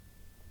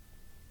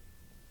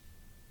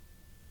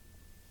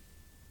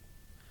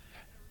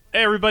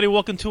Hey everybody,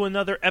 welcome to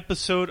another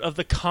episode of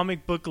the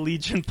Comic Book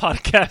Legion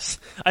podcast.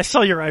 I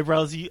saw your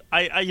eyebrows. You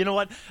know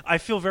what? I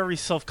feel very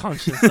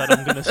self-conscious that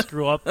I'm going to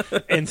screw up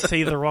and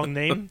say the wrong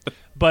name.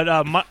 But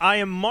I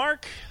am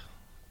Mark,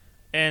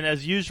 and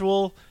as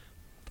usual,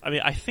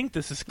 I think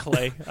this is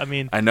Clay.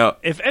 I know.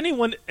 If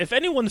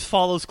anyone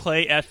follows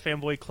Clay at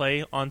Fanboy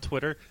Clay on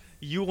Twitter,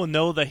 you will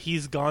know that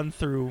he's going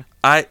through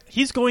an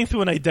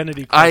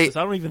identity crisis.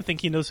 I don't even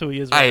think he knows who he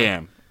is. I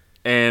am,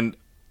 and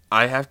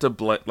I have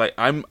to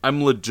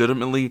I'm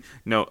legitimately,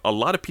 a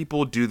lot of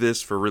people do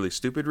this for really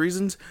stupid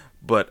reasons,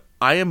 but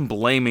I am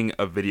blaming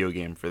a video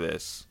game for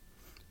this.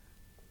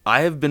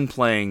 I have been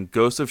playing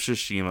Ghost of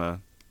Tsushima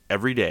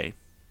every day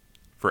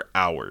for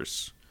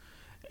hours.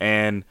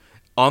 And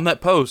on that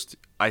post,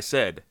 I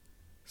said,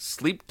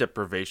 sleep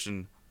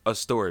deprivation, a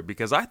story,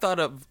 because I thought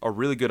of a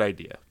really good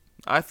idea.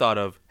 I thought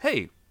of,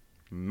 hey,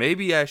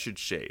 maybe I should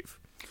shave.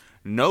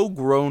 No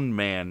grown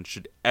man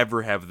should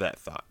ever have that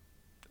thought.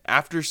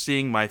 After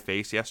seeing my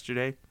face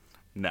yesterday,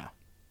 no.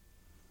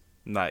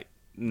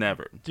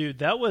 Never.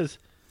 Dude,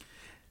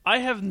 I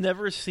have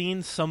never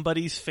seen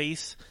somebody's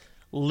face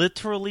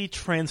literally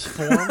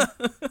transform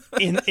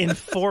in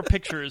 4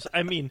 pictures.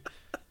 Man,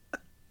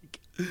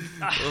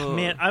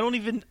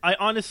 I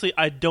honestly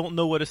don't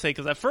know what to say,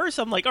 because at first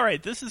I'm like, all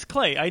right, this is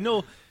Clay. I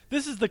know,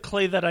 this is the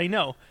Clay that I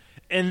know.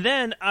 And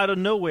then out of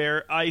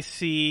nowhere, I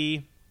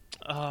see,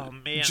 oh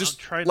man,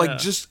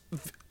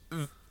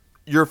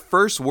 your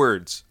first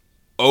words,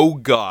 oh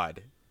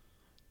God.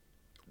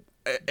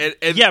 And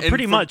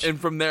pretty much. And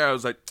from there I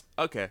was like,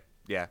 okay,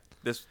 yeah.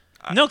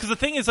 No, because the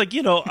thing is, I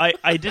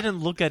didn't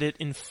look at it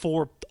in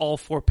all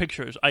 4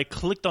 pictures. I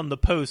clicked on the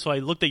post, so I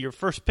looked at your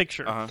first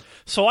picture. Uh-huh.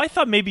 So I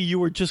thought maybe you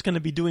were just going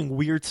to be doing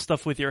weird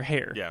stuff with your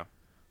hair. Yeah.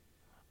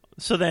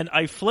 So then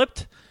I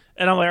flipped,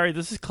 and I'm like, all right,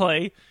 this is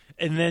Clay.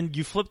 And then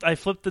I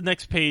flipped the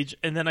next page,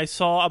 and then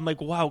I'm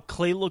like, wow,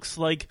 Clay looks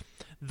like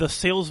the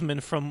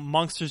salesman from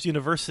Monsters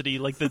University,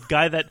 like the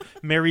guy that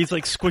marries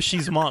like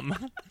Squishy's mom.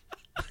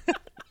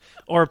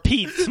 Or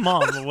Pete's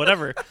mom, or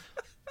whatever.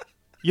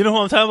 You know who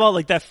I'm talking about?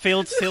 Like that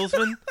failed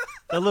salesman?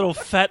 That little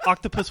fat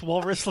octopus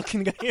walrus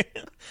looking guy.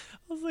 I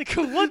was like,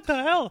 what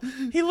the hell?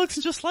 He looks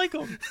just like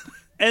him.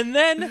 And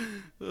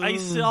then I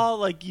saw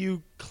like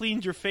you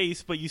cleaned your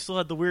face, but you still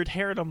had the weird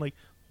hair, and I'm like,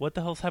 what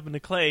the hell's happened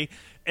to Clay?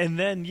 And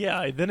then,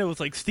 then it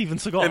was like Steven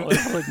Seagal. I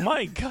was like,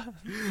 my God.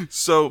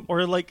 So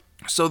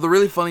the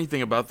really funny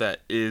thing about that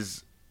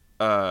is,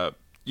 I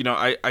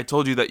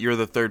told you that you're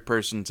the third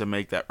person to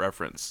make that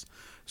reference.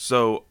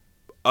 So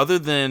other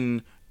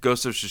than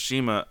Ghost of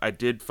Tsushima, I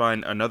did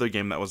find another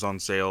game that was on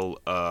sale.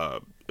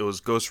 It was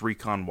Ghost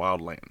Recon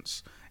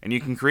Wildlands. And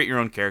you can create your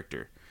own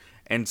character.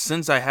 And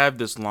since I have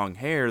this long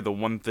hair, the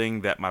one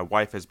thing that my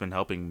wife has been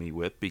helping me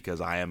with,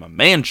 because I am a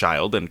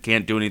man-child and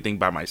can't do anything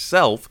by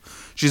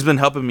myself, she's been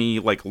helping me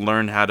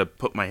learn how to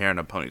put my hair in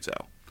a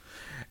ponytail.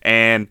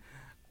 And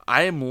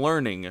I am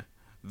learning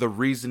the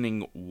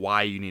reasoning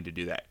why you need to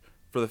do that.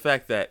 For the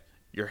fact that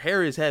your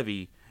hair is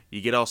heavy,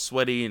 you get all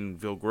sweaty and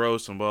feel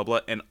gross and blah, blah,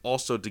 and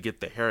also to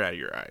get the hair out of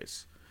your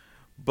eyes.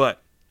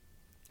 But,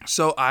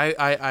 so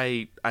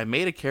I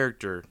made a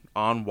character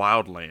on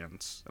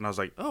Wildlands, and I was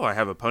like, oh, I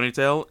have a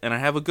ponytail, and I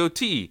have a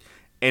goatee.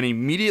 And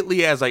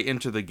immediately as I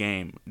enter the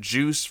game,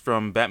 Juice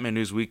from Batman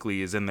News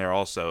Weekly is in there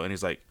also, and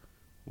he's like,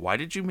 why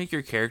did you make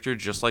your character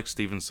just like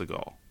Steven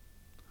Seagal?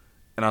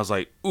 And I was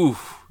like,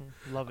 oof,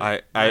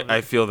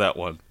 I feel that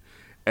one.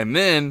 And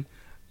then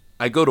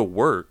I go to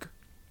work,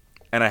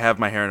 and I have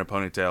my hair in a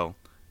ponytail,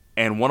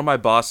 and one of my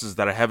bosses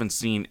that I haven't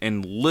seen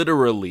in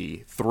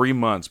literally 3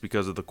 months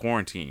because of the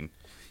quarantine,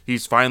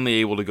 he's finally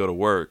able to go to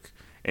work,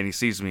 and he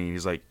sees me, and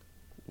he's like,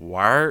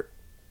 why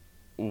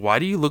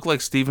do you look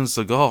like Steven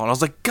Seagal? And I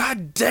was like,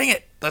 God dang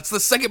it, that's the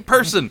second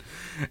person.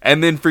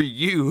 And then for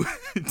you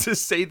to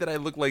say that I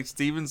look like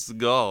Steven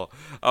Seagal,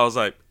 I was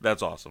like,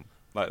 that's awesome.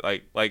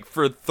 Like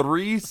for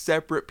 3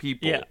 separate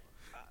people. Yeah.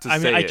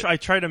 I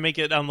tried to make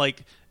it. I'm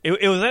like,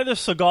 it was either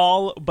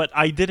Seagal, but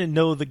I didn't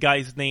know the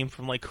guy's name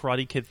from like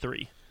Karate Kid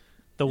 3,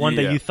 the one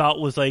that you thought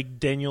was like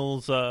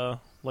Daniel's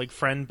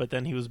friend, but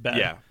then he was bad.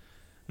 Yeah.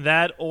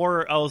 That,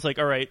 or I was like,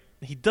 all right,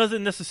 he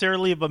doesn't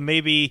necessarily, but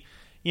maybe,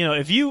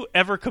 if you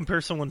ever compare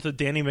someone to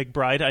Danny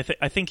McBride,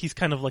 I think he's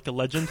kind of like a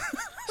legend.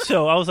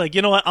 So I was like,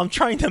 you know what? I'm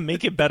trying to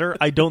make it better.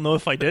 I don't know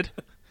if I did.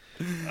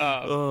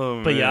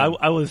 But yeah,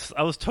 I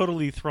was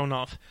totally thrown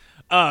off.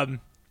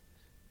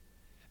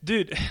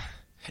 Dude,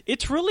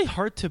 it's really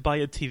hard to buy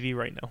a TV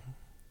right now.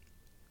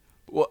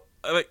 Well,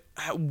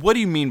 what do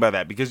you mean by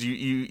that? Because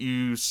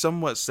you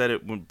somewhat said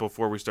it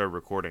before we started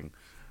recording.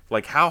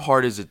 Like, how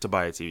hard is it to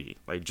buy a TV?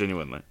 Like,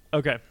 genuinely.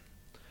 Okay.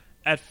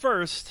 At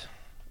first,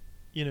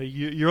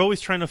 you're always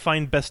trying to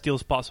find best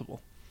deals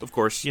possible. Of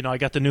course. I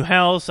got the new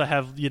house. I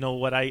have,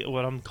 what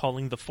I'm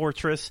calling the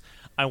fortress.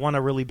 I want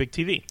a really big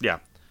TV. Yeah.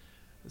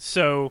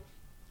 So,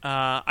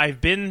 I've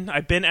been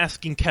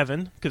asking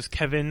Kevin, because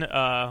Kevin,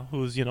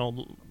 who's,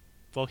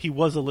 Well, he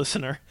was a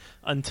listener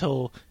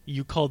until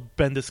you called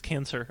Bendis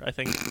cancer. I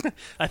think,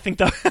 I think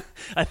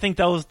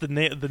that was the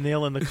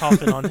nail in the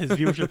coffin on his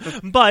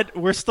viewership. But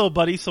we're still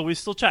buddies, so we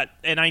still chat.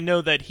 And I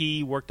know that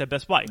he worked at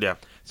Best Buy. Yeah.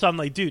 So I'm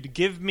like, dude,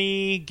 give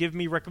me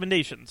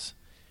recommendations.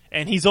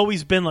 And he's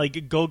always been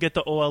like, go get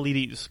the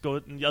OLEDs.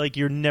 Go, like,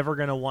 you'll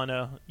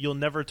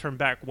never turn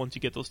back once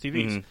you get those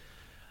TVs. Mm-hmm.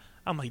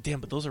 I'm like, damn,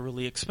 but those are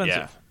really expensive.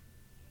 Yeah.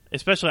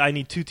 Especially, I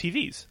need 2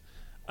 TVs.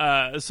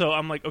 So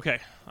I'm like, okay.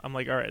 I'm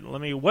like, all right,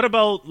 what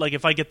about, like,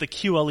 if I get the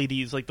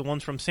QLEDs, like the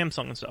ones from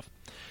Samsung and stuff?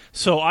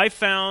 So I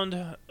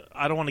found,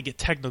 I don't want to get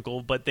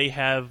technical, but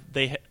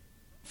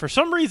for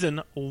some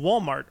reason,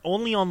 Walmart,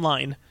 only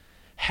online,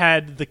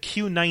 had the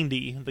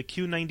Q90, the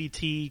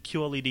Q90T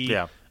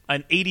QLED,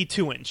 an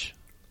 82-inch.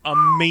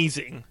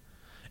 Amazing.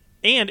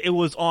 And it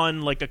was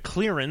on, like, a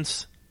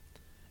clearance,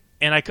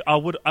 and I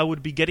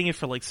would be getting it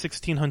for, like,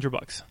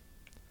 $1,600.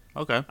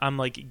 Okay. I'm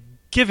like,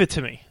 give it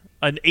to me.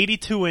 An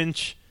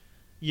 82-inch,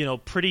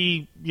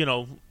 pretty,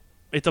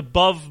 it's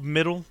above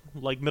middle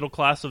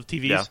class of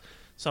TVs. Yeah.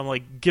 So I'm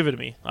like, give it to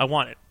me. I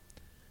want it.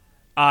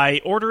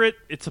 I order it.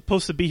 It's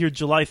supposed to be here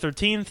July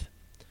 13th.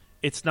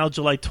 It's now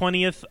July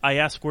 20th. I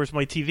ask, where's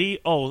my TV?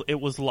 Oh, it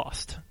was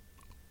lost.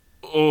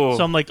 Oh.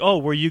 So I'm like, oh,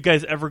 were you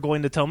guys ever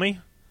going to tell me?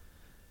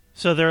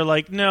 So they're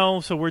like,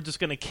 no, so we're just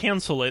going to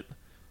cancel it,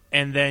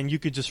 and then you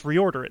could just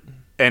reorder it.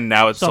 And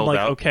now it's sold out? I'm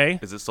like, okay.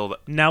 Is it sold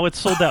out? Now it's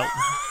sold out.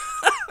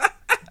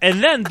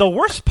 And then the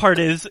worst part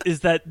is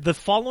that the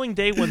following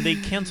day when they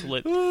cancel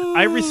it,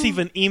 I receive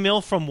an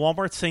email from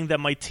Walmart saying that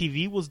my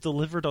TV was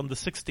delivered on the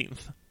 16th.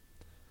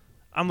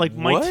 I'm like,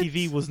 my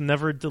TV was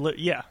never delivered.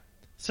 Yeah.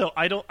 So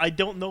I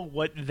don't know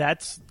what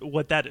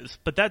that is,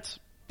 but that's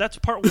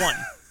part one.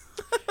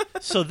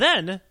 So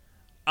then,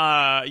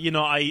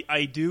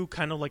 I do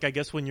kind of like, I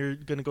guess when you're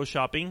going to go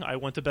shopping, I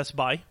went to Best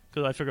Buy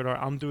because I figured, all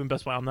right, I'm doing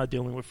Best Buy. I'm not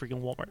dealing with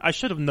freaking Walmart. I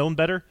should have known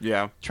better.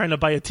 Yeah. Trying to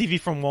buy a TV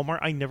from Walmart.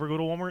 I never go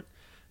to Walmart.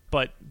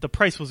 But the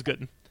price was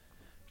good.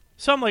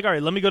 So I'm like, all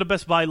right, let me go to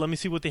Best Buy. Let me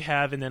see what they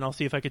have, and then I'll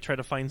see if I could try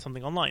to find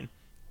something online.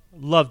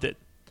 Loved it.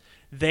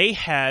 They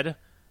had,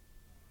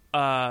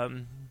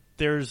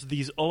 there's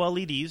these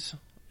OLEDs,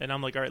 and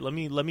I'm like, all right, let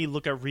me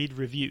read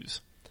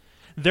reviews.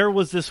 There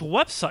was this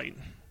website,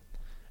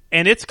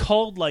 and it's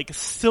called like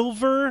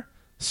Silver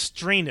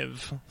Strangler,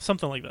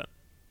 something like that.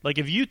 Like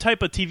if you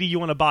type a TV you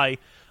want to buy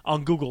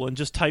on Google and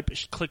just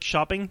click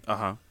shopping,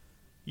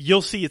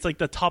 you'll see it's like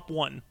the top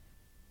one.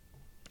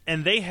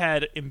 And they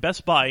had, in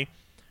Best Buy,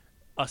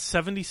 a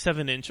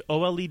 77-inch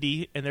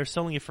OLED, and they're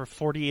selling it for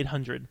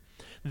 $4,800.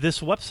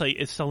 This website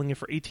is selling it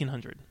for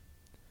 $1,800.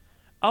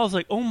 I was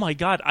like, oh my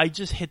god, I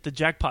just hit the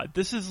jackpot.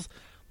 This is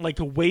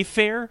like a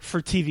Wayfair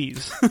for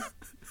TVs.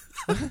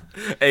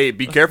 Hey,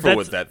 be careful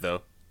with that,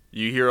 though.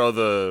 You hear all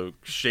the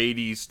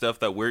shady stuff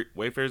that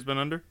Wayfair's been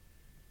under?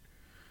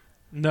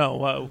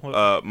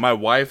 No. My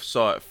wife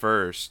saw it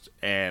first,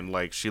 and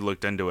like she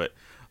looked into it.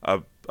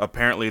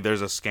 Apparently,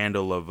 there's a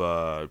scandal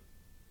of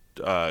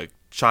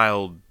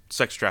child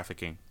sex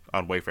trafficking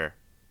on Wayfair.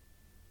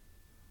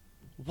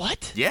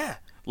 What? Yeah.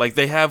 Like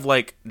they have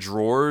like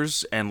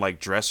drawers and like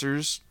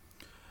dressers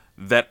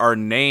that are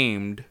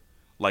named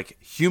like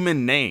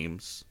human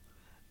names,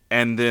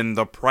 and then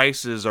the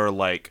prices are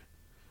like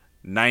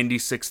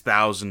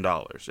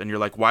 $96,000. And you're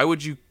like, why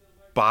would you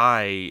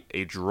buy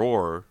a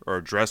drawer or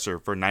a dresser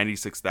for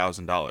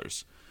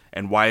 $96,000?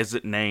 And why is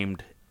it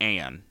named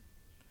Anne?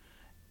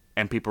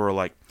 And people are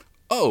like,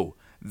 oh,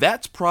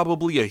 that's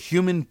probably a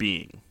human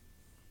being.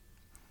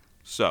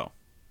 So,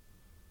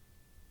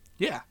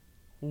 yeah.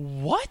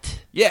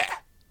 What? Yeah.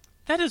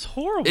 That is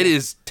horrible. It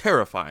is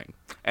terrifying.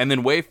 And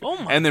then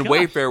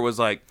Wayfair was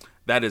like,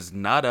 that is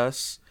not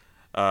us.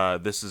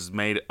 This is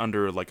made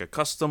under like a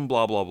custom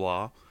blah, blah,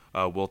 blah.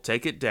 We'll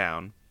take it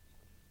down.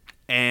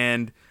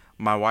 And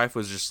my wife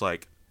was just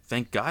like,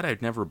 thank God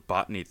I've never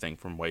bought anything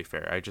from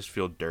Wayfair. I just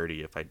feel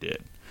dirty if I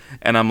did.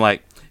 And I'm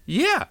like,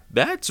 yeah,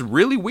 that's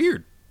really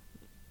weird.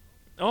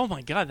 Oh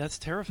my god, that's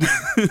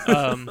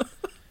terrifying.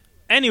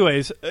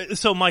 Anyways,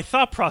 so my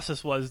thought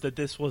process was that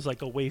this was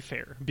like a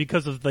Wayfair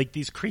because of like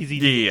these crazy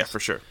deals. Yeah, for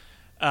sure.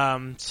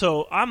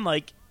 So I'm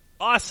like,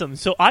 awesome.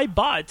 So I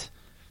bought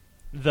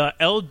the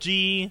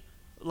LG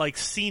like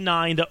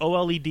C9, the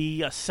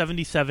OLED, a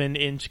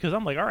 77-inch, because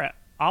I'm like, all right,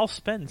 I'll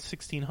spend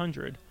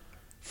 $1,600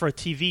 for a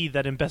TV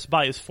that in Best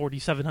Buy is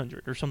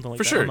 $4,700 or something like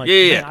that. For sure, I'm like,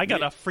 yeah. I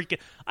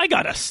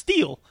got a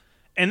steal.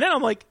 And then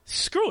I'm like,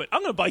 screw it,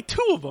 I'm gonna buy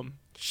 2 of them.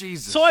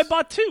 Jesus. So I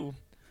bought 2.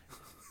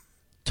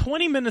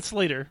 20 minutes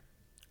later,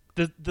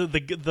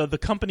 the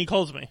company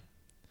calls me,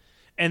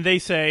 and they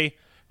say,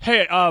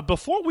 hey,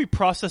 before we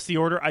process the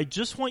order, I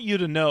just want you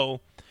to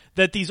know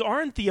that these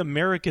aren't the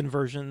American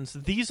versions.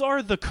 These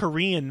are the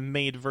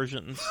Korean-made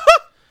versions.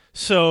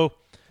 So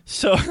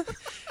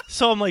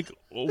I'm like,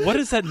 what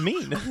does that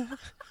mean?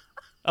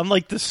 I'm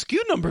like, the SKU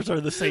numbers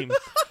are the same.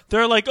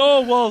 They're like,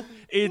 oh, well,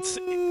 it's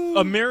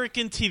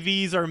American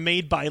TVs are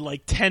made by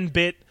like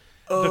 10-bit.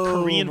 The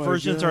Korean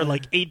versions are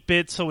like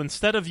 8-bit. So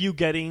instead of you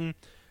getting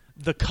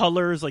the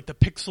colors, like the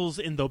pixels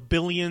in the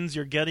billions,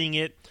 you're getting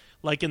it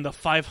like in the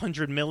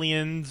 500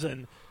 millions.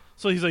 And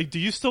So he's like, "Do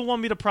you still want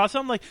me to process?"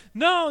 I'm like,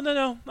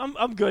 "No,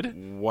 I'm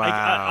good."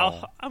 Wow.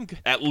 Like, I'm good.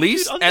 At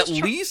least, Dude, at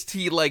least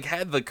he like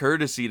had the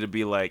courtesy to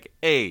be like,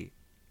 "Hey,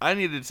 I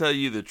need to tell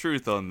you the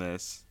truth on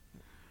this."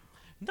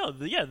 No,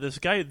 this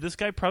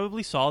guy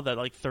probably saw that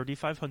like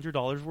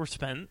 $3,500 were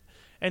spent,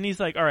 and he's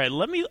like, "All right,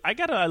 I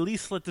gotta at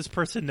least let this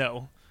person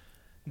know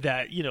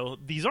that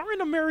these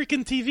aren't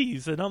American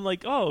TVs." And I'm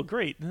like, "Oh,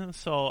 great!"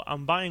 So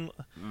I'm buying.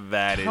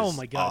 That is oh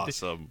my god,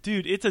 awesome,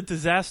 dude! It's a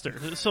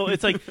disaster. So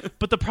it's like,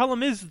 but the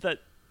problem is that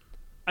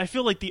I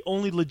feel like the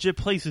only legit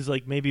place is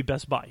like maybe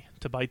Best Buy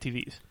to buy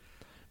TVs.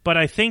 But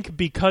I think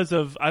because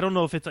of, I don't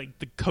know if it's like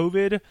the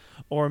COVID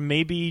or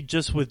maybe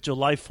just with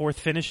July 4th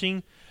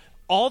finishing,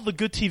 all the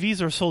good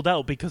TVs are sold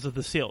out because of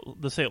the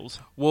sales.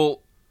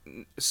 Well,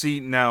 see,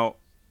 now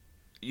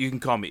you can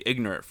call me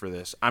ignorant for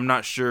this. I'm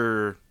not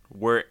sure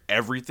where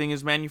everything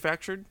is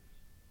manufactured.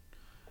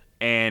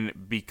 And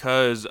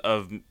because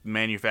of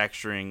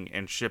manufacturing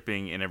and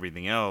shipping and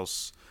everything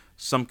else,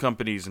 some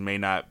companies may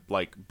not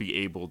like be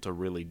able to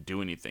really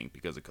do anything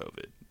because of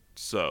COVID.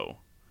 So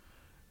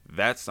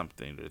that's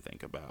something to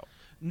think about.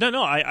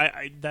 No,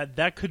 I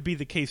that could be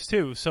the case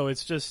too. So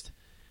it's just,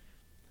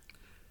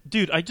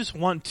 dude, I just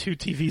want 2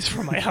 TVs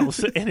for my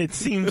house, and it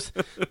seems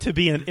to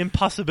be an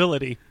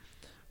impossibility.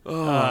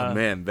 Oh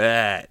man,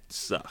 that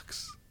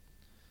sucks.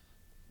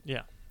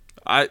 Yeah.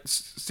 I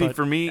see. But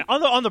for me,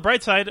 on the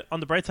bright side,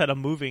 I'm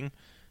moving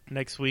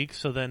next week,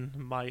 so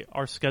then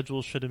our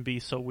schedule shouldn't be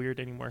so weird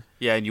anymore.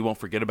 Yeah, and you won't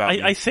forget about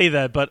me. I say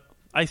that, but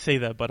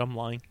I'm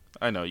lying.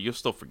 I know you'll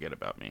still forget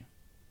about me.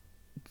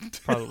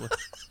 Probably.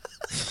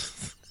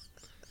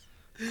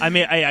 I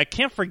mean, I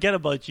can't forget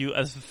about you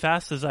as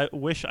fast as I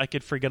wish I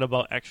could forget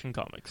about Action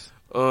Comics.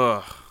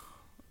 Ugh,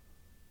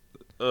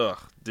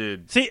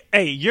 dude. See,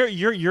 hey,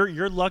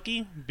 you're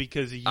lucky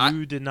because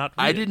you did not.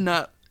 I did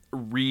not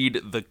read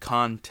the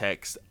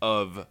context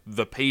of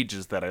the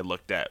pages that I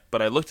looked at,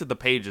 but I looked at the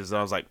pages and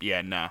I was like,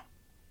 yeah, nah.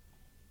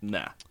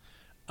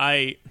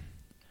 I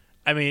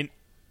mean,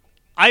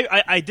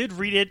 I did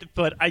read it,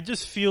 but I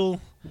just feel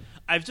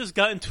I've just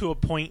gotten to a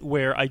point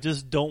where I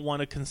just don't want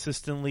to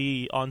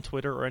consistently on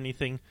Twitter or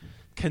anything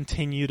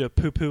continue to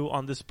poo-poo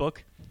on this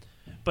book.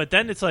 But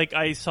then it's like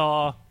I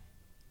saw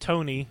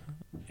Tony,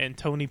 and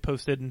Tony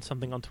posted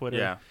something on Twitter.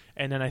 Yeah.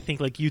 And then I think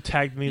like you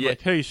tagged me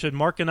like, "Hey, should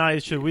Mark and I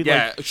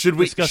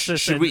discuss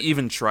this?" Should we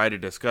even try to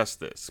discuss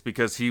this?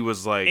 Because he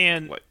was like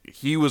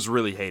he was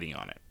really hating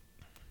on it.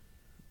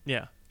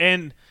 Yeah.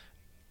 And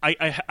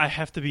I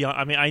have to be honest.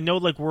 I mean, I know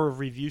like we're a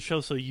review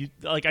show, so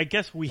I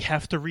guess we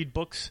have to read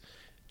books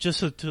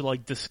just to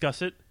like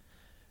discuss it.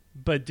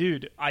 But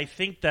dude, I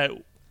think I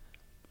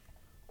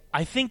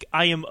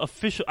am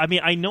official. I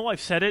mean, I know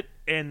I've said it,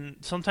 and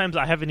sometimes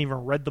I haven't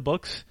even read the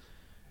books.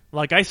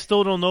 Like, I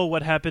still don't know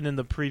what happened in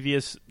the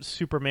previous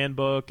Superman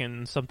book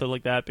and something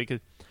like that, because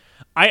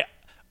I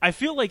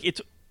feel like it's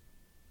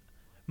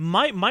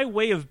my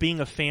way of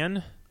being a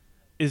fan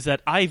is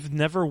that I've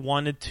never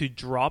wanted to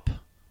drop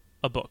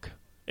a book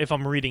if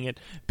I'm reading it,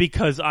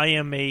 because I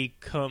am a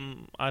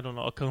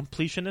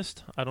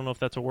completionist. I don't know if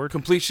that's a word.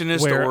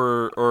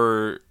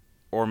 Completionist,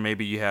 or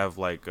maybe you have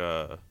like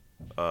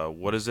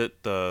what is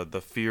it?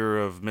 The fear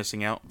of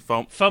missing out?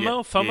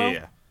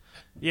 FOMO?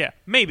 Yeah,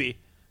 maybe.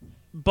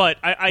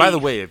 But By the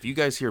way, if you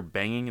guys hear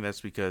banging,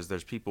 that's because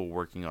there's people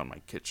working on my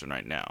kitchen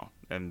right now,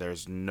 and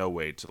there's no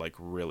way to like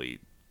really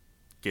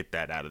get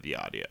that out of the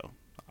audio.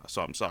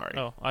 So I'm sorry.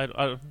 Oh, I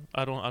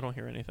don't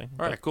hear anything.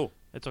 All right, cool.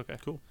 It's okay.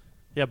 Cool.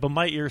 Yeah, but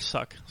my ears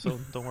suck, so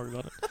don't worry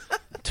about it.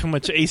 Too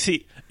much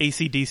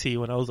AC/DC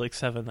when I was like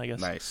 7, I guess.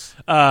 Nice.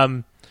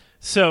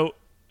 So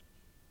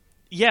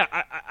yeah,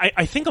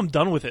 I think I'm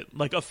done with it.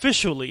 Like,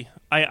 officially,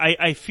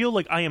 I feel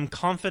like I am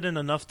confident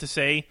enough to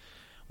say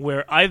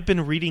where I've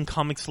been reading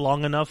comics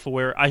long enough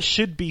where I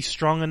should be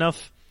strong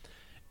enough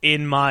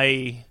in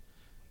my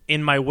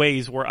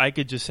ways where I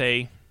could just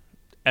say,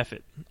 F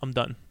it, I'm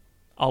done.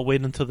 I'll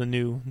wait until the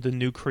new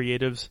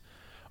creatives.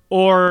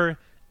 Or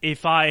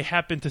if I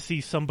happen to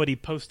see somebody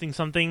posting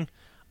something,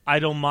 I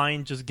don't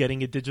mind just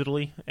getting it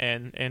digitally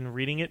and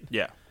reading it.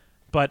 Yeah.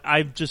 But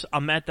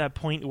I'm at that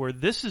point where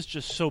this is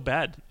just so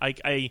bad.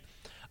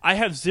 I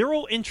have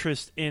zero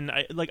interest in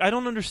I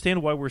don't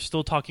understand why we're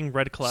still talking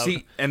Red Cloud.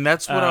 See, and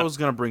that's what I was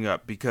going to bring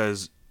up,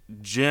 because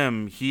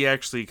Jim, he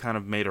actually kind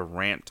of made a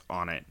rant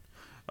on it.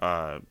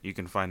 You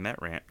can find that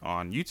rant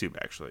on YouTube,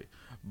 actually.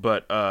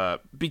 But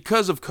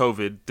because of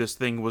COVID, this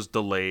thing was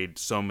delayed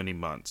so many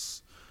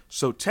months.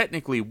 So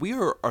technically, we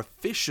are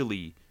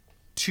officially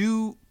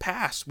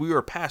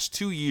past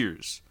 2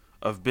 years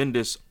of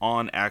Bendis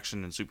on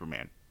Action and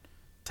Superman.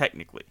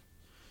 Technically.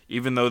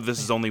 Even though this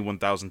is only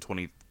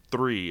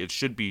 1023, it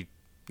should be,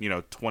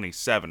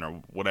 27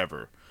 or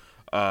whatever.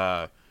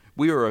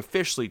 We are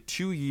officially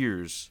 2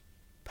 years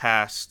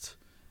past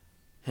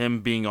him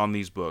being on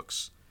these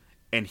books.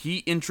 And he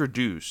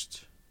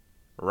introduced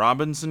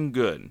Robinson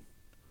Goode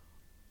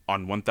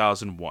on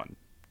 1001.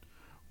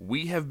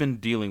 We have been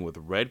dealing with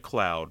Red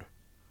Cloud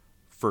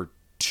for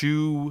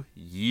 2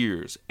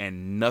 years,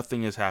 and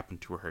nothing has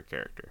happened to her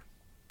character.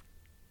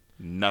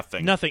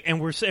 Nothing. And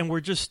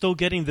we're just still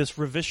getting this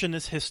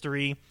revisionist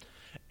history,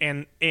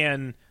 and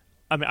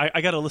I mean,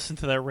 I got to listen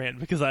to that rant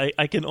because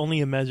I can only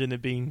imagine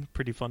it being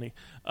pretty funny.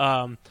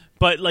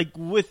 But like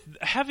with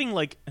having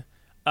like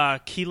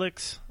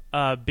Keelix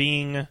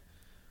being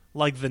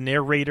like the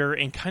narrator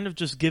and kind of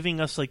just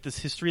giving us like this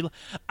history,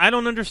 I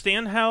don't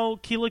understand how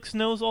Keelix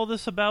knows all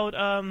this about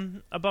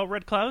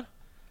Red Cloud.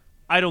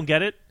 I don't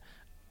get it.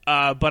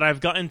 But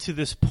I've gotten to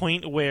this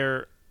point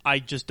where I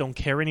just don't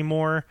care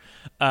anymore.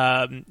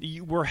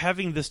 We're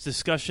having this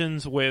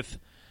discussions with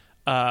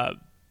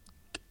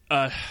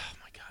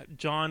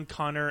John,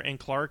 Connor, and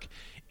Clark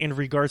in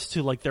regards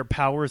to like their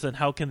powers and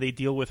how can they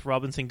deal with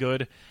Robinson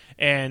Good.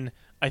 And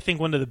I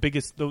think one of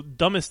the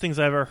dumbest things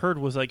I ever heard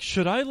was like,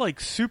 should I like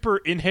super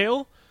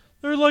inhale?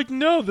 They're like,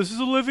 no, this is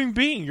a living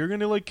being. You're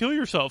gonna like kill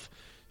yourself.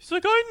 He's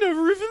like, I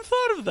never even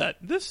thought of that.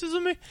 This is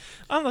amazing.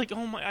 I'm like,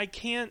 oh my, I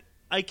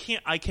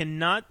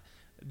cannot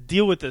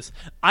deal with this.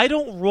 I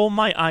don't roll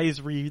my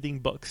eyes reading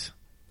books.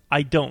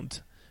 I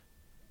don't.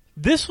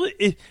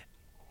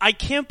 I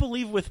can't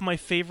believe with my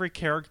favorite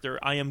character,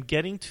 I am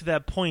getting to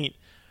that point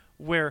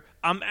where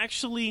I'm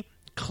actually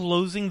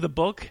closing the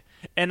book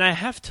and I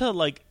have to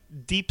like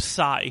deep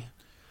sigh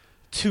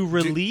to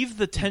relieve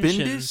the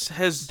tension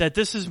that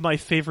this is my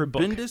favorite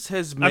book.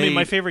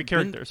 My favorite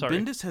character.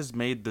 Bendis has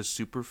made the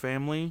Super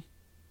Family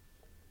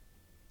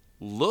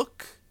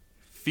look,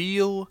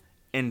 feel,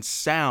 and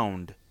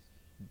sound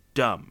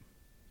dumb.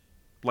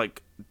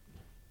 Like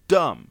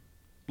dumb.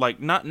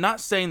 Like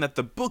not saying that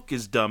the book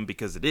is dumb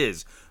because it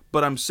is.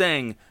 But I'm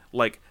saying,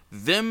 like,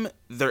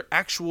 their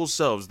actual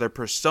selves, their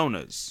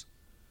personas.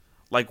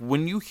 Like,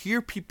 when you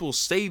hear people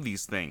say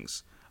these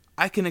things,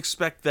 I can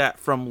expect that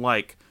from,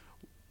 like,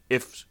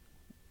 if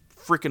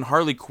freaking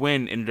Harley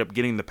Quinn ended up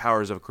getting the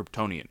powers of a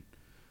Kryptonian.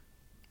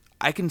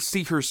 I can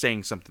see her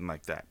saying something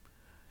like that.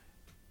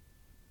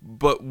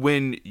 But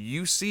when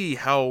you see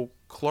how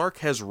Clark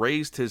has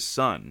raised his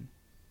son,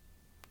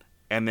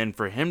 and then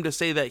for him to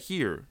say that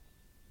here,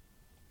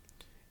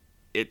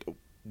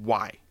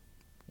 why?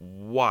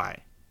 Why?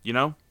 You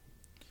know?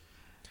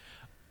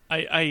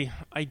 I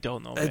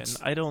don't know, man.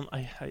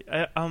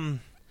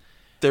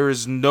 There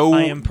is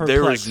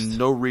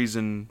no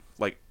reason,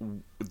 like,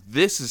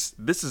 this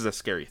is a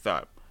scary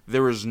thought.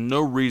 There is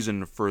no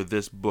reason for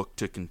this book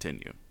to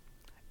continue.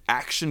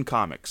 Action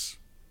Comics,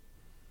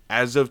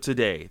 as of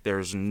today,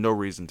 there's no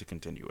reason to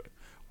continue it,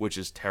 which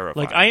is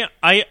terrifying. Like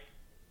I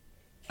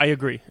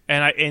agree.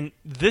 And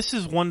this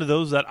is one of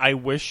those that I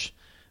wish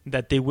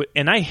that they would,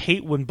 and I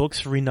hate when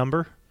books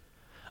renumber.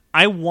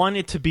 I want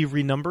it to be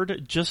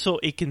renumbered just so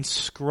it can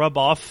scrub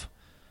off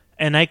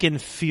and I can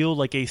feel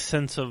like a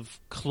sense of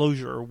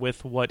closure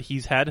with what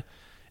he's had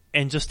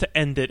and just to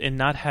end it and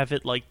not have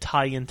it like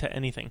tie into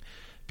anything.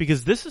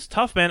 Because this is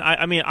tough, man.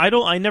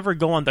 I never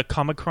go on the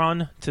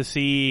Comic-Con to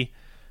see,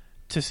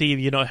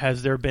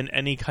 has there been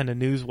any kind of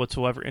news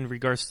whatsoever in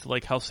regards to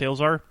like how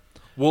sales are.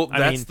 Well,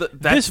 that's the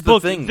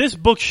thing. This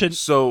book should.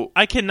 So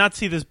I cannot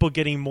see this book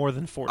getting more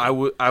than 40.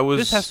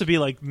 This has to be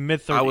like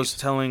mid-30s. I was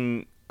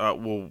telling,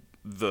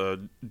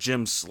 the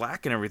Jim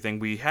Slack and everything,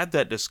 we had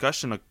that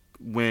discussion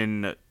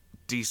when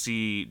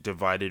DC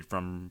divided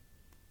from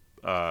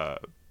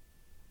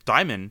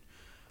Diamond.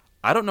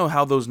 I don't know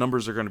how those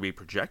numbers are going to be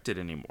projected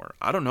anymore.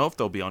 I don't know if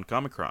they'll be on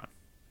Comic-Con.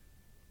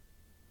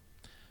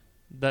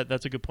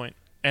 That's a good point.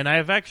 And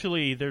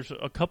there's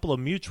a couple of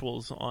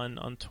mutuals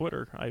on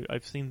Twitter.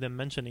 I've seen them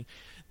mentioning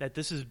that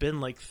this has been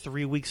like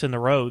 3 weeks in a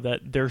row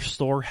that their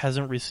store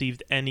hasn't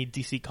received any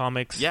DC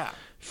Comics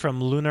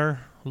from Lunar.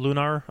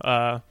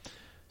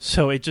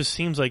 So it just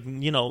seems like,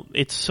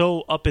 it's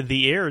so up in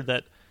the air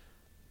that,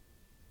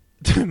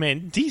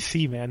 man,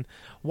 DC, man,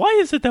 why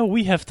is it that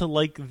we have to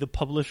like the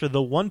publisher,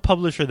 the one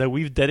publisher that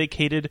we've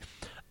dedicated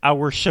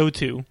our show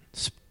to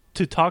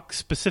talk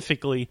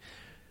specifically?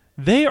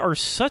 They are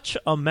such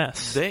a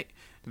mess.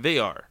 They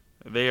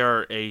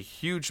are a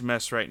huge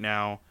mess right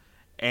now,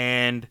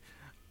 and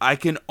I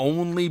can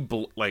only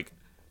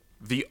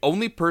the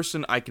only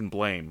person I can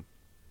blame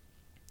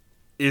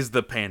is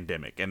the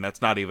pandemic, and that's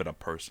not even a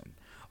person.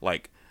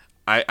 Like,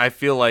 I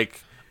feel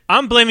like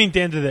I'm blaming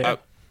Dan today,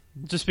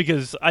 just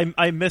because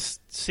I miss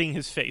seeing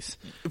his face.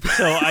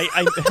 So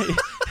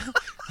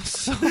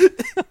so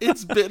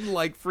it's been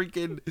like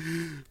freaking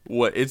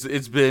what?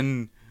 It's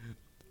been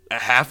a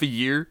half a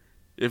year,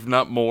 if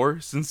not more,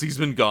 since he's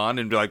been gone,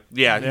 and be like,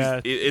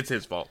 it's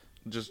his fault.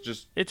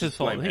 Just it's his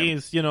fault.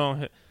 He's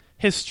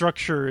his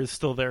structure is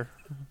still there,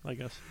 I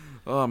guess.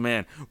 Oh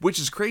man, which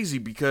is crazy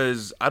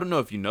because I don't know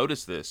if you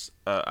noticed this.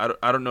 I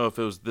don't know if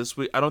it was this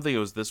week. I don't think it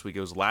was this week. It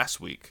was last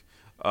week.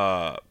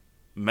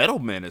 Metal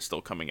Man is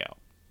still coming out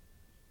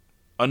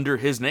under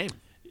his name.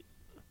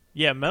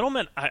 Yeah, Metal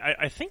Man.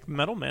 I think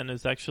Metal Man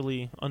is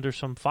actually under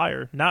some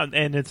fire now,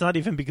 and it's not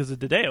even because of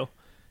Hideo.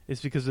 It's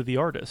because of the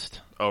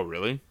artist. Oh,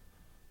 really?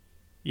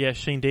 Yeah,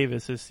 Shane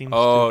Davis seems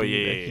to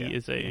be that he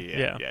is a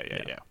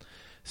yeah.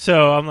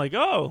 So I'm like,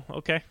 oh,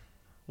 okay.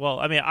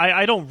 Well, I mean,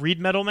 I don't read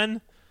Metal Men,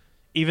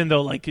 even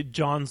though like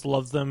Johns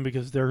loves them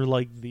because they're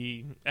like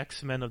the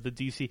X-Men of the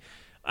DC.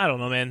 I don't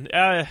know, man.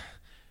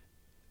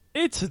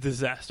 It's a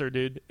disaster,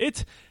 dude.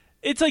 It's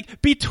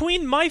like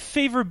between my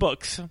favorite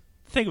books.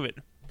 Think of it.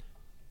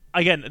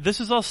 Again, this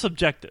is all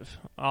subjective.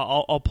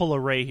 I'll pull a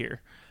Ray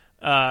here,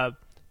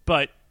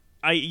 but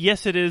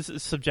yes, it is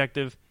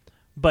subjective.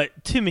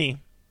 But to me,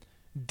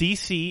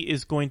 DC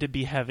is going to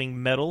be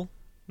having metal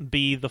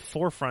be the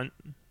forefront,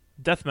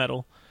 death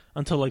metal,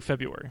 until like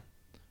February,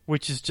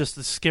 which is just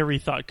a scary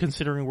thought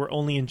considering we're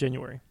only in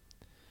January.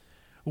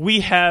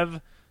 We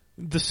have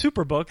the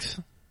super books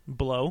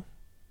below,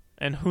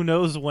 and who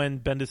knows when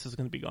Bendis is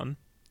going to be gone.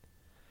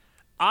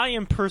 I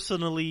am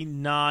personally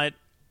not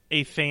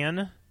a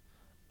fan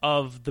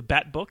of the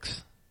Bat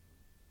books.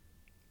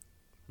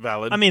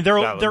 Valid. I mean, they're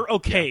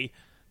okay. Yeah.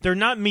 They're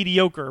not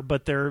mediocre,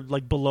 but they're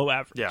like below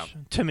average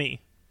to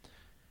me.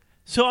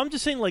 So I'm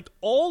just saying, like,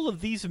 all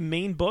of these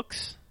main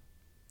books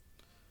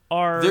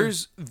are...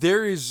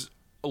 There is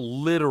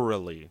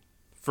literally,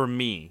 for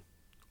me,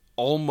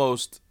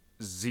 almost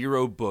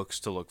 0 books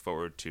to look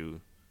forward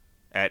to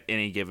at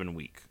any given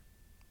week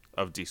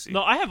of DC.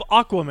 No, I have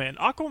Aquaman.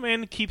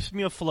 Aquaman keeps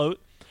me afloat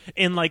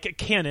in, like,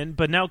 canon,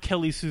 but now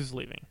Kelly Sue's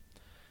leaving.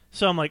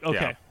 So I'm like,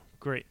 okay,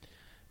 great.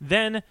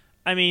 Then,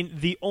 I mean,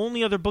 the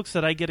only other books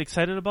that I get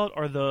excited about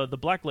are the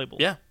Black Label.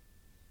 Yeah.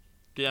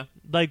 Yeah.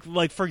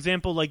 Like for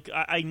example, like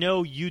I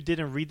know you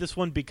didn't read this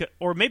one because,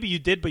 or maybe you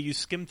did, but you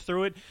skimmed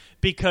through it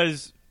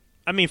because,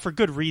 I mean, for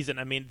good reason.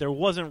 I mean, there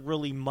wasn't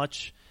really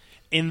much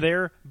in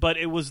there, but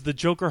it was the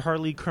Joker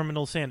Harley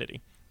Criminal Sanity.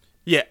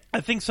 Yeah.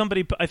 I think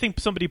somebody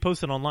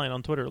posted online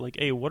on Twitter, like,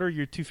 hey, what are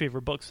your 2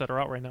 favorite books that are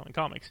out right now in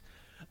comics?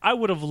 I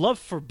would have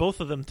loved for both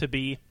of them to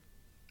be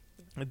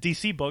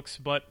DC books,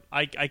 but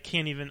I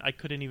couldn't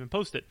even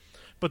post it.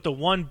 But the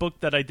one book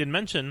that I did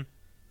mention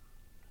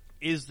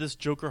is this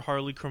Joker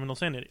Harley Criminal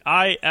Sanity.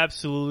 I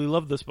absolutely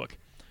love this book.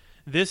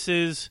 This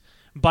is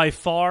by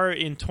far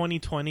in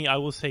 2020, I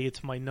will say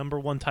it's my number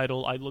 1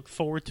 title. I look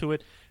forward to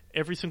it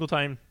every single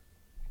time.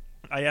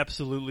 I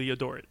absolutely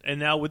adore it. And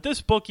now with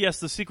this book, yes,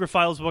 the Secret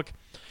Files book,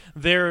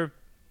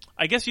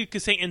 I guess you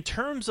could say in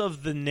terms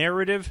of the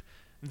narrative,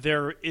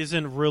 there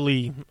isn't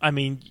really, I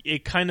mean,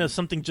 it kind of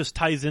something just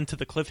ties into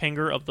the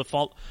cliffhanger of the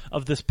fault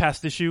of this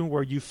past issue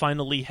where you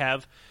finally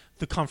have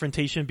the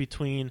confrontation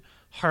between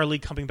Harley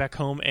coming back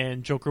home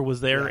and Joker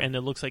was there, and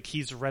it looks like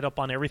he's read up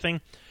on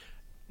everything.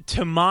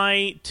 To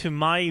my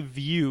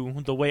view,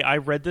 the way I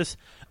read this,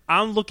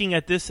 I'm looking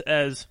at this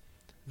as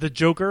the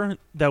Joker,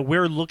 that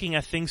we're looking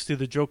at things through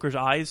the Joker's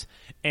eyes,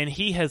 and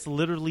he has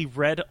literally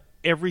read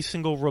every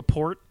single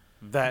report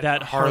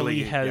that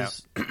Harley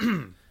has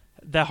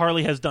that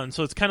Harley has done.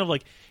 So it's kind of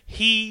like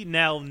he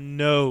now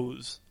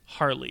knows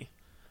Harley,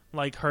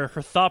 like her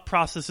thought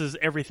processes,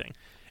 everything.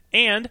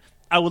 And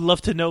I would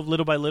love to know,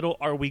 little by little,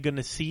 are we going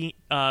to see,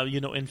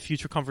 in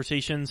future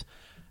conversations,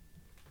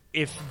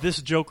 if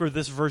this Joker,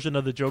 this version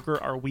of the Joker,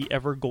 are we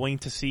ever going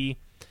to see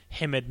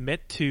him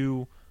admit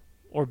to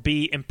or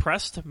be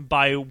impressed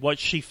by what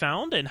she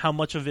found and how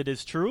much of it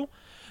is true?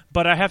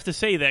 But I have to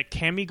say that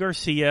Cami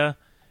Garcia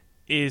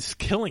is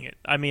killing it.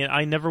 I mean,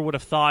 I never would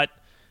have thought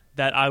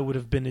that I would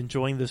have been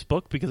enjoying this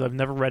book because I've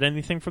never read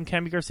anything from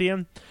Cami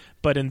Garcia.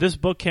 But in this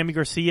book, Cami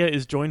Garcia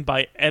is joined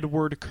by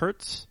Edward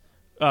Kurtz,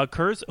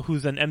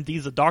 who's an MD,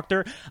 he's a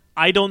doctor.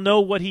 I don't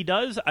know what he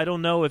does. I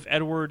don't know if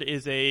Edward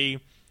is a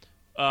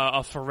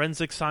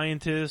forensic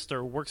scientist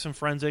or works in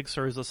forensics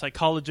or is a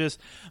psychologist.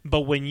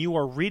 But when you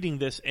are reading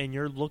this and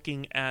you're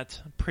looking at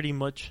pretty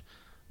much,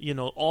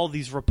 all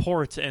these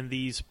reports and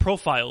these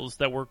profiles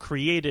that were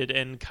created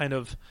and kind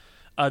of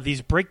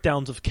these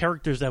breakdowns of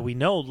characters that we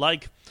know,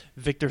 like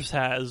Victor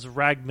Saz,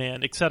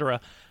 Ragman,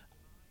 etc.,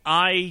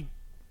 I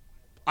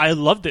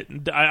loved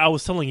it. I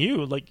was telling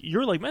you, like,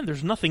 you're like, man,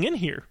 there's nothing in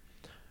here.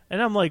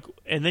 And I'm like,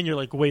 and then you're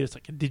like, wait a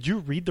second, did you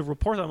read the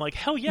report? I'm like,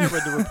 hell yeah, I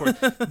read the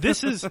report.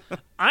 This is,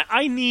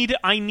 I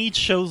need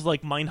shows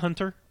like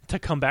Mindhunter to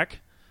come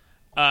back,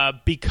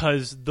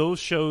 because those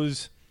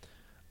shows,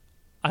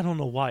 I don't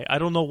know why. I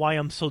don't know why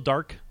I'm so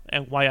dark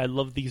and why I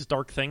love these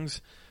dark things.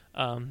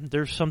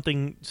 There's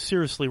something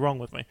seriously wrong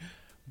with me,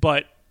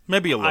 but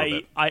maybe a little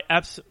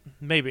bit.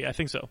 Maybe I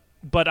think so,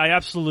 but I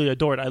absolutely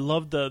adore it. I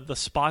love the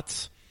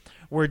spots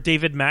where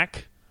David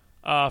Mack,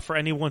 for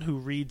anyone who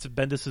reads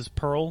Bendis's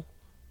Pearl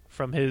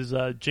from his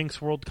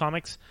Jinx World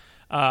comics,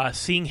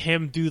 seeing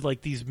him do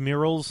like these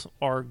murals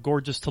are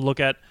gorgeous to look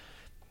at.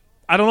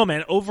 I don't know,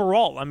 man.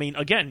 Overall, I mean,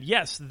 again,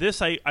 yes,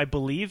 this I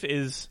believe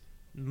is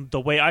the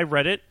way I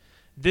read it.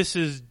 This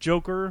is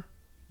Joker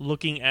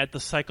looking at the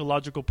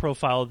psychological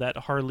profile that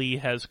Harley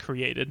has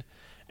created,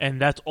 and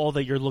that's all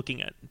that you're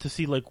looking at to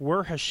see, like,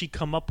 where has she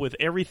come up with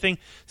everything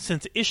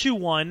since issue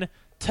 1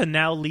 to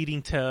now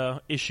leading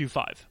to issue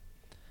 5.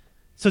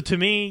 So to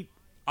me,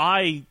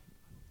 I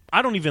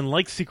don't even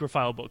like Secret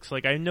File books.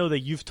 Like, I know that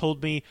you've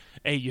told me,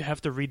 hey, you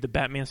have to read the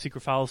Batman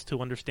Secret Files to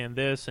understand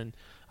this, and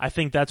I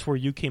think that's where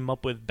you came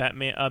up with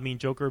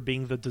Joker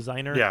being the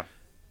designer. Yeah.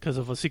 Because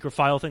of a Secret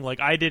File thing.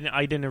 Like, I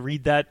didn't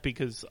read that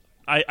because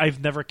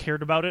I've never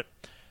cared about it.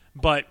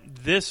 But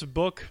this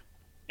book,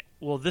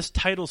 well, this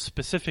title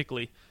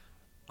specifically,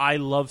 I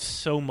love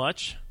so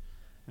much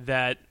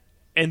that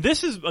And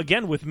this is,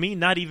 again, with me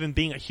not even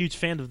being a huge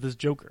fan of this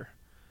Joker.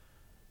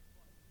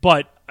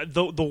 But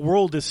the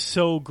world is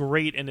so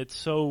great and it's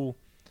so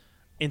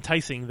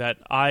enticing that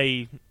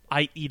I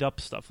eat up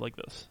stuff like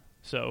this.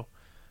 So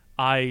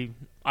I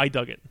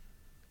dug it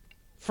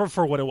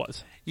for what it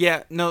was.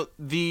 Yeah, no,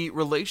 the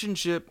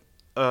relationship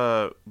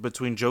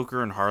between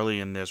Joker and Harley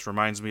in this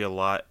reminds me a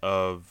lot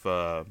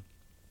of...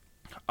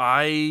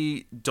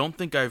 I don't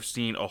think I've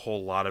seen a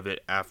whole lot of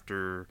it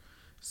after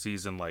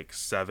season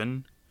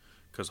 7,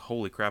 because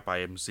holy crap, I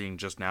am seeing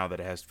just now that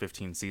it has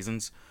 15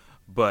 seasons.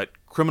 But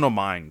Criminal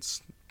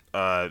Minds,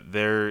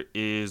 there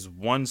is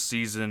one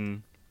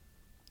season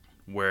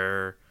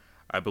where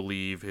I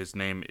believe his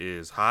name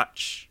is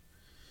Hotch.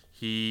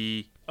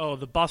 The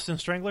Boston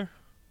Strangler.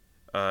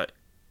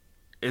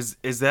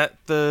 Is that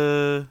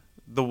the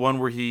one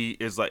where he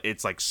is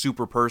it's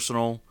super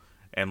personal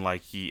and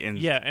the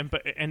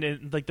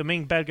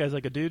main bad guy's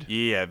like a dude.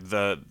 Yeah,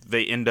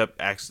 they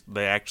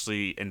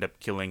actually end up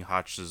killing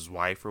Hotch's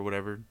wife or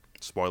whatever.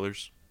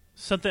 Spoilers.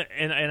 Something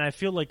and I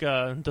feel like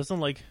doesn't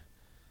like.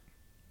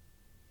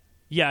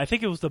 Yeah, I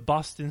think it was the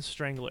Boston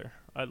Strangler.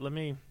 I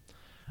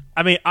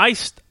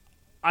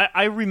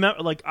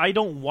remember, I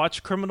don't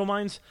watch Criminal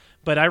Minds,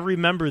 but I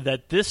remember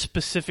that this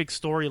specific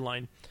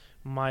storyline,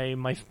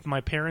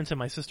 my parents and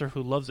my sister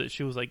who loves it,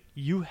 she was like,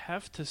 you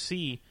have to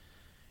see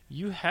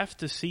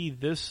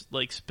this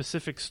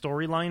specific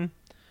storyline.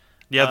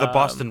 Yeah, the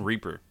Boston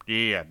Reaper.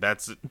 Yeah,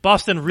 that's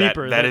Boston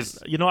Reaper. That is.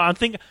 I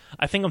think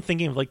I'm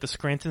thinking of the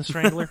Scranton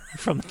Strangler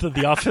from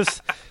The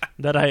Office.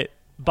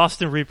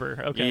 Boston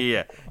Reaper.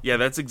 Okay. Yeah,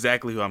 that's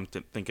exactly who I'm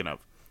thinking of.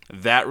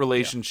 That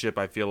relationship,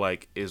 I feel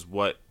like, is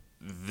what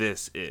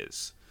this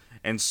is,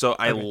 and so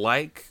I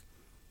like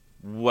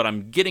what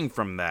I'm getting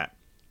from that.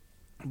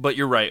 But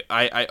you're right.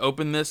 I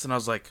opened this and I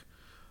was like,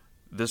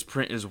 this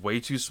print is way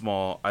too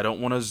small. I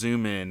don't want to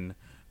zoom in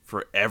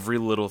for every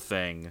little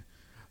thing.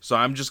 So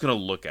I'm just going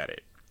to look at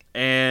it.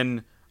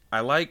 And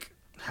I like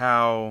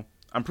how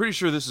I'm pretty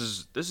sure this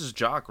is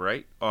Jock,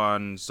 right?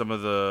 On some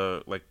of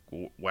the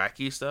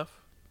wacky stuff.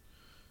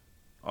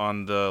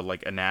 On the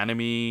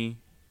anatomy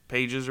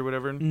pages or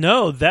whatever.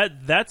 No,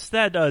 that's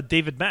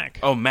David Mack.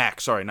 Oh,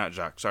 Mack. Sorry, not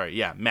Jock. Sorry.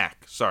 Yeah,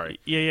 Mack. Sorry.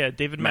 Yeah,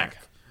 David Mack.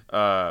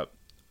 I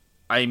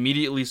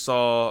immediately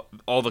saw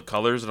all the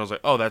colors and I was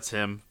like, "Oh, that's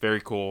him. Very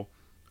cool."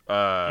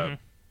 But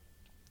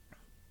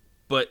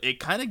it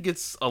kind of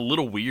gets a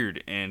little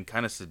weird and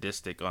kind of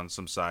sadistic on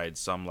some sides.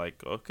 So I'm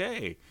like,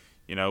 okay,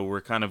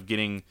 we're kind of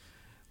getting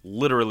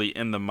literally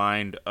in the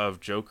mind of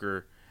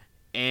Joker.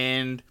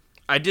 And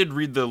I did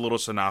read the little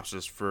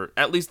synopsis for,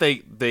 at least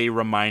they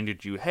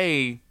reminded you,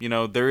 hey,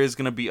 there is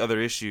going to be other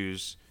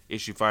issues.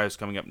 Issue 5 is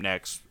coming up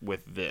next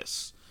with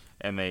this.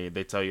 And they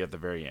tell you at the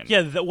very end.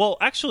 Yeah,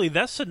 actually,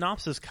 that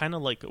synopsis kind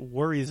of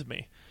worries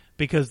me.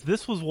 Because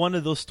this was one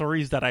of those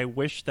stories that I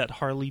wish that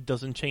Harley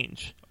doesn't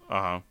change.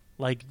 Uh-huh.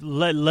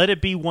 Let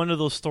it be one of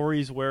those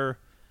stories where,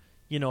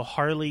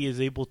 Harley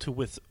is able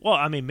to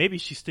maybe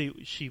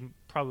she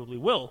probably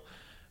will,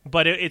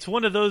 but it's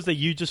one of those that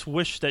you just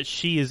wish that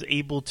she is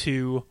able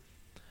to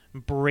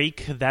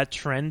break that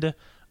trend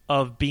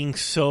of being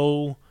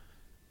so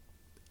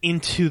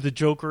into the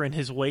Joker and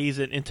his ways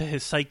and into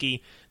his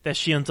psyche that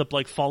she ends up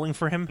falling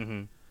for him.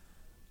 Mm-hmm.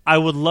 I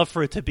would love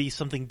for it to be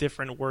something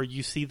different where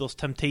you see those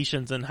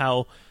temptations and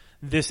how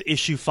this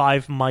issue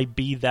 5 might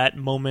be that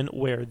moment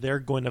where they're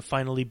going to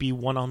finally be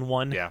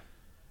one-on-one. Yeah.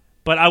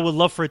 But I would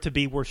love for it to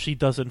be where she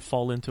doesn't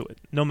fall into it,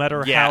 no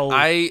matter how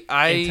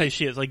enticed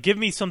she is. Give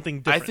me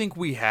something different. I think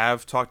we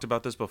have talked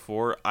about this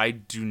before. I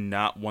do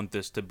not want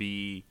this to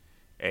be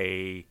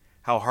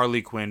how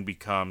Harley Quinn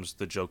becomes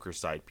the Joker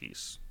side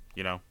piece.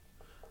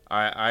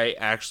 I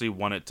actually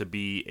want it to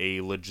be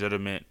a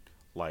legitimate,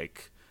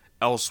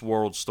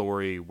 Elseworld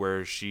story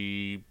where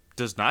she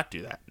does not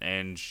do that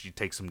and she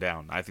takes him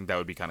down. I think that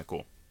would be kind of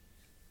cool.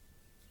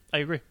 I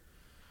agree.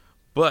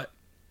 But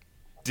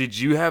did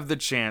you have the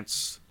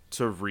chance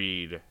to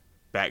read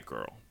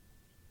Batgirl?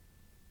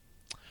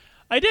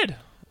 I did.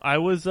 I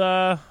was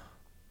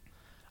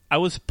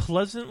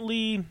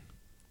pleasantly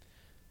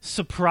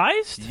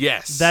surprised.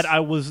 Yes. That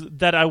I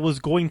was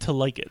going to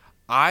like it.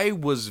 I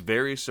was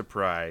very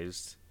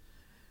surprised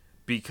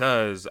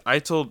because I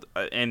told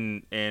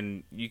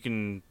and you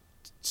can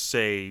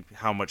say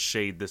how much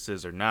shade this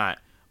is or not,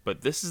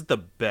 but this is the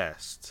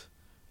best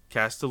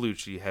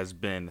Castellucci has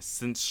been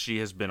since she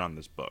has been on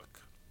this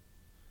book.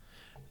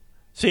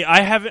 See,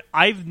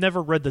 I've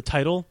never read the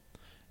title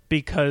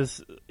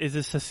because is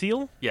it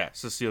Cecile? Yeah,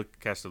 Cecile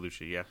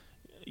Castellucci, yeah.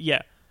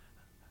 Yeah.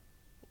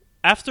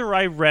 After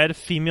I read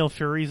Female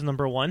Furies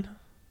 #1,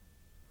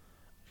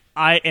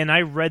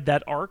 I read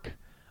that arc,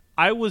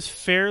 I was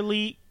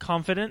fairly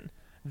confident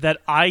that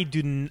I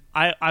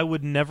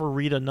would never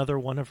read another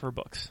one of her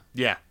books.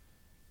 Yeah.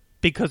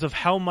 Because of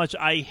how much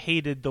I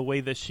hated the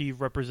way that she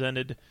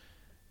represented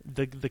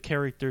the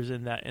characters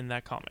in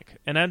that comic.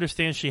 And I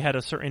understand she had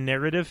a certain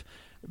narrative,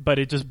 but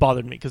it just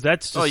bothered me because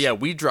that's just... Oh yeah,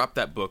 we dropped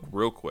that book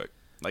real quick.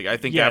 Like, I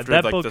think Yeah, after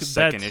that like book, the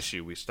second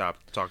issue, we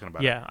stopped talking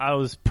about it. Yeah, I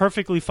was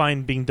perfectly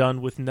fine being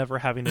done with never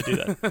having to do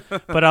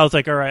that. But I was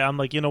like, all right, I'm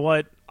like, you know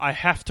what? I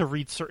have to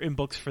read certain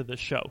books for this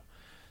show.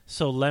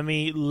 So let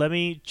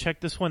me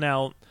check this one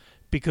out,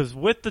 because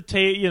with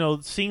the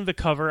seeing the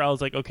cover, I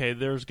was like, okay,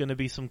 there's going to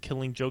be some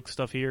Killing Joke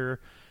stuff here,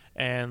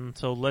 and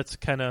so let's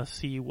kind of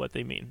see what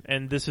they mean.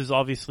 And this is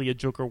obviously a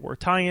Joker War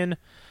tie-in.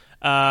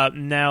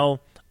 Now,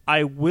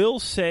 I will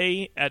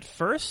say at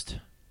first,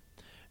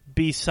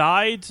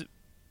 besides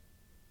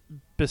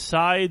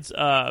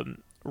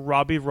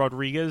Robbie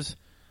Rodriguez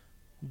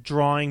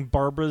drawing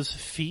Barbara's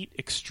feet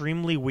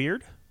extremely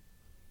weird,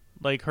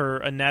 like her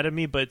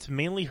anatomy, but it's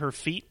mainly her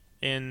feet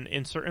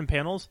in certain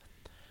panels,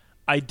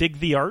 I dig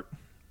the art.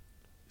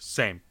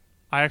 Same.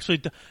 I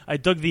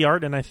dug the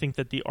art, and I think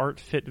that the art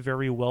fit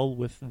very well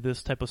with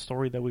this type of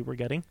story that we were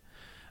getting.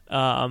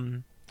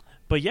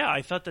 But yeah,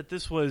 I thought that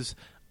this was.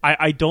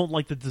 I don't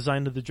like the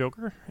design of the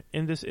Joker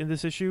in this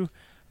issue,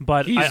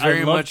 but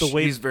I love the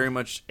way he's very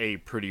much a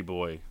pretty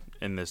boy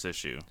in this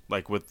issue,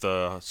 like with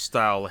the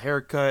style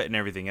haircut and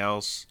everything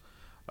else.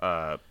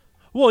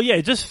 Well, yeah,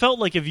 it just felt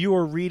like if you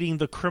were reading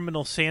The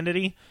Criminal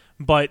Sanity,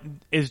 but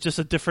it's just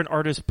a different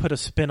artist put a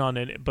spin on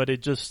it, but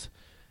it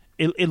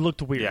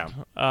looked weird.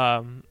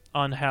 Yeah.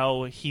 On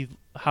how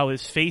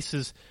his face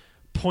is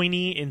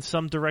pointy in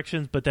some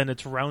directions, but then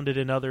it's rounded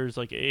in others.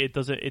 Like it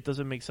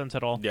doesn't make sense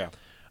at all. Yeah.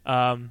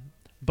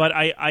 But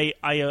I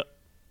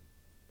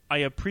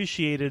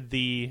appreciated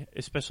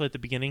especially at the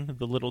beginning,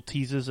 the little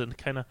teases, and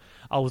kind of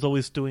I was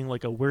always doing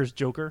like a where's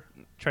Joker,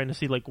 trying to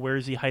see like where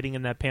is he hiding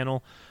in that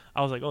panel.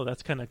 I was like, oh,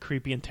 that's kind of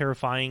creepy and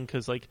terrifying,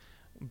 because like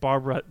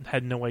Barbara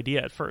had no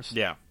idea at first.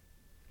 Yeah.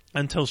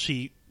 Until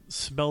she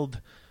smelled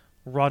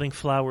rotting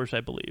flowers, I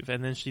believe,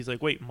 and then she's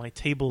like, wait, my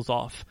table's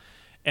off.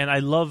 And I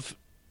love,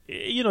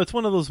 it's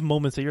one of those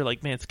moments that you're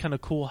like, man, it's kind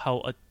of cool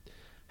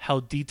how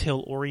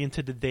detail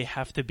oriented they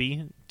have to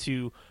be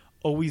to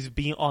always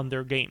be on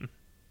their game.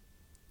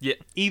 Yeah.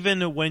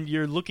 Even when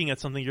you're looking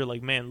at something, you're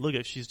like, man, look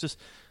at, she's just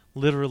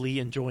literally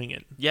enjoying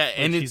it. Yeah, like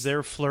and she's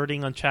there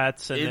flirting on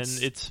chats, and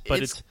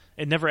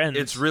it never ends.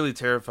 It's really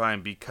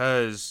terrifying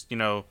because,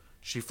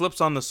 she flips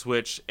on the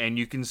switch, and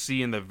you can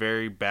see in the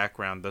very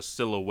background the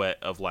silhouette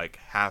of like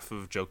half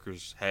of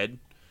Joker's head.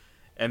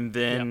 And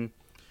then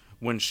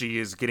when she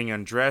is getting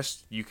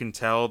undressed, you can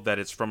tell that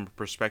it's from a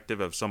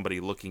perspective of somebody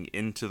looking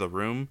into the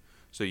room.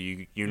 So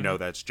you know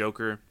that's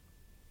Joker.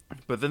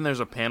 But then there's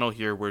a panel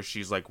here where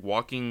she's like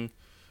walking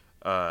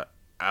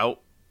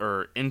out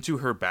or into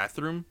her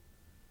bathroom,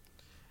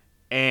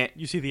 and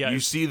you see the eyes. You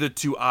see the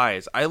two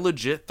eyes. I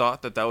legit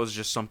thought that was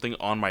just something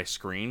on my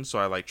screen, so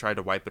I like tried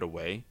to wipe it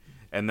away,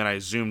 and then I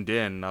zoomed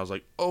in and I was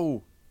like,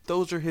 oh,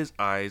 those are his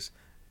eyes.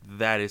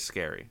 That is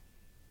scary.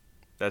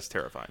 That's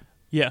terrifying.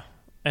 Yeah.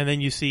 And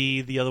then you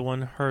see the other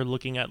one, her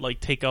looking at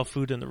like takeout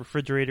food in the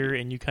refrigerator,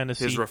 and you kind of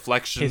see his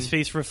reflection, his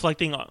face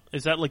reflecting.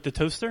 Is that like the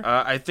toaster?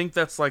 I think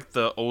that's like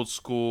the old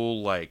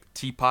school like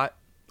teapot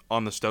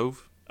on the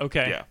stove.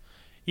 Okay.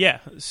 Yeah.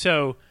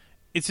 So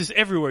it's just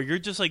everywhere. You're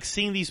just like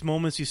seeing these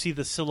moments. You see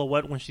the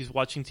silhouette when she's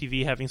watching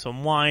TV, having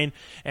some wine,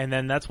 and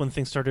then that's when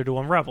things started to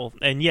unravel.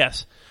 And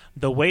yes,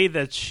 the way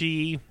that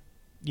she,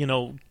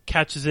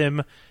 catches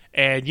him.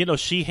 And,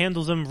 she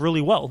handles him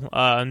really well.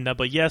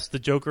 But yes, the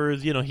Joker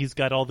is, he's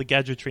got all the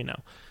gadgetry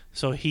now.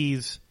 So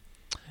he's...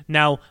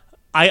 Now,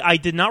 I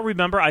did not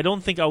remember. I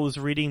don't think I was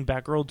reading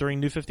Batgirl during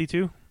New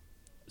 52.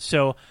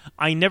 So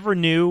I never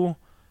knew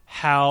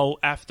how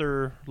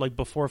after, like,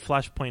 before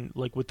Flashpoint,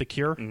 like, with the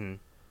cure,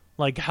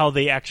 like, how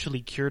they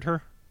actually cured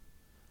her.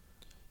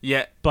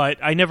 Yeah. But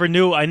I never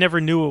knew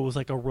it was,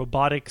 like, a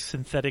robotic,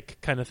 synthetic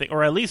kind of thing.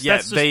 Or at least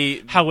that's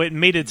just how it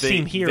made it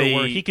seem here,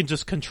 where he can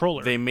just control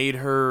her. They made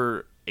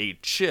her a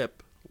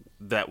chip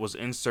that was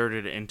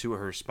inserted into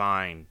her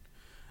spine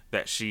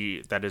that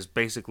is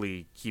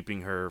basically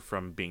keeping her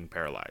from being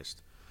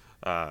paralyzed.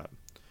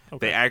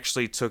 They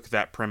actually took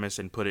that premise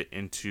and put it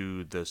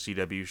into the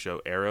CW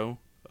show Arrow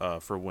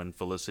for when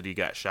Felicity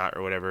got shot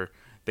or whatever.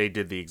 They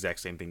did the exact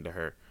same thing to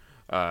her.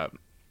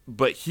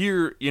 But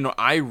here,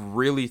 I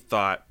really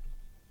thought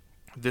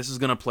this is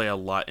going to play a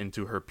lot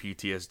into her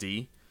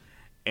PTSD.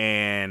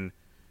 And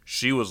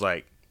she was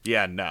like,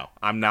 yeah, no,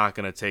 I'm not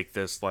going to take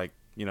this like,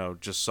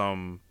 just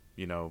some,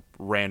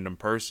 random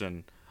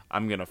person.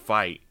 I'm going to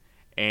fight.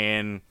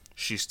 And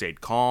she stayed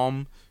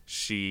calm.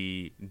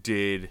 She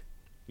did,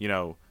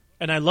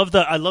 And I love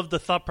the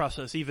thought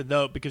process, even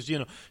though, because,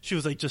 she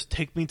was like, just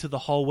take me to the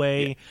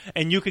hallway. Yeah.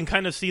 And you can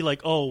kind of see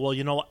like, oh,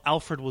 well,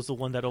 Alfred was the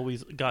one that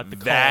always got the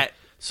call.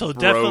 So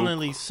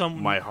definitely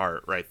my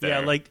heart right there.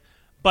 Yeah, like,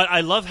 but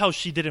I love how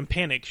she didn't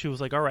panic. She was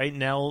like, all right,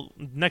 now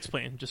next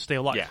plan, just stay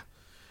alive. Yeah.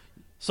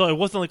 So it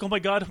wasn't like, oh my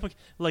God,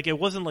 like it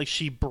wasn't like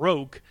she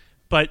broke.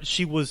 But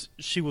she was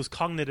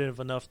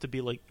cognitive enough to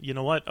be like, you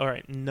know what? All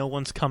right, no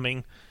one's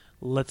coming.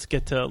 Let's go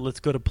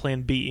to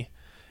Plan B.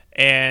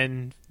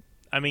 And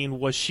I mean,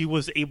 what she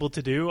was able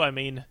to do. I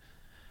mean,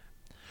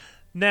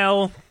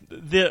 now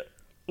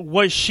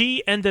what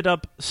she ended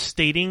up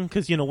stating,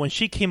 because when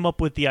she came up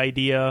with the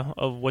idea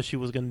of what she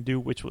was going to do,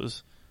 which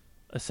was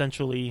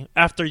essentially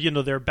after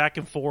their back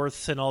and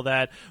forths and all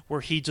that,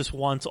 where he just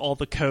wants all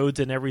the codes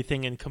and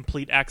everything and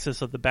complete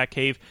access of the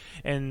Batcave,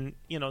 and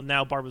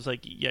now Barbara's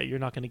like, yeah, you're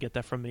not going to get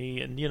that from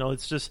me, and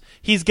it's just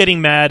he's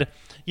getting mad.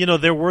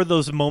 There were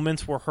those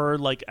moments where her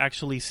like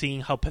actually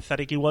seeing how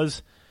pathetic he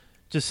was,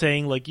 just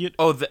saying like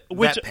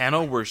that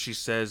panel where she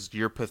says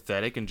you're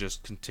pathetic and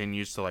just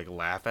continues to like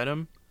laugh at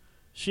him.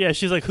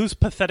 She's like, who's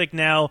pathetic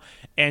now?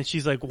 And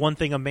she's like, one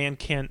thing a man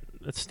can't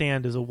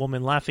stand is a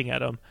woman laughing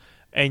at him.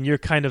 And you're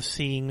kind of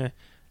seeing,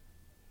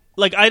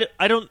 like,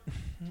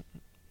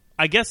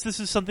 I guess this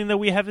is something that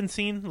we haven't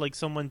seen, like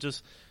someone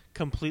just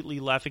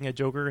completely laughing at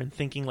Joker and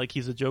thinking like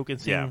he's a joke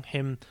and seeing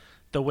him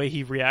the way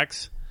he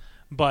reacts.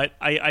 But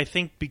I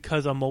think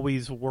because I'm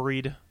always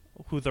worried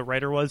who the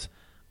writer was,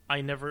 I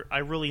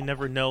really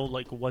never know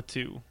like what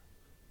to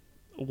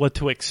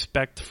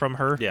expect from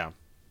her. Yeah.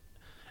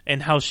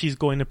 And how she's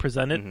going to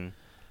present it. Mm-hmm.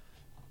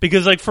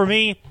 Because, like, for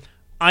me,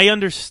 I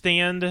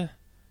understand...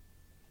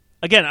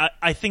 Again,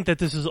 I think that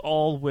this is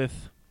all with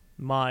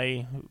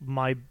my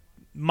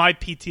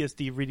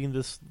PTSD reading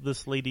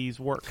this lady's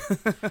work.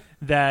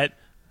 That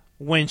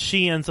when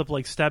she ends up,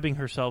 like, stabbing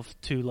herself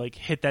to, like,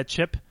 hit that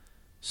chip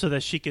so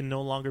that she can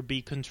no longer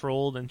be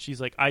controlled, and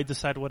she's like, I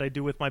decide what I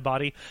do with my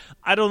body.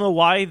 I don't know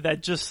why,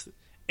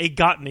 it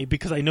got me,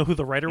 because I know who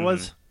the writer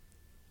was.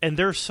 And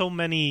there's so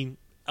many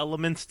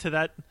elements to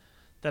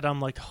that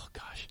I'm like, oh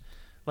gosh,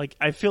 like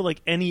I feel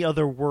like any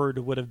other word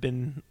would have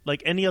been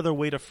like any other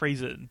way to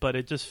phrase it, but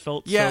it just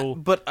felt so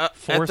but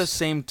forced. At the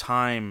same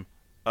time,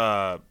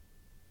 I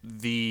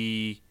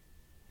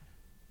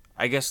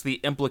guess the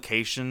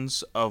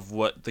implications of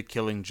what the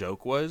Killing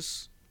Joke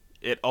was,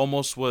 it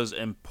almost was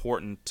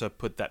important to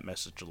put that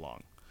message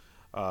along.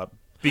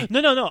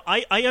 No.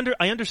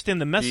 I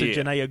understand the message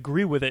and I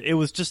agree with it. It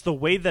was just the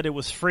way that it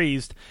was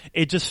phrased.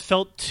 It just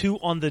felt too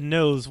on the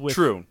nose with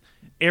True.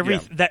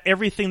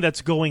 Everything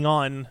that's going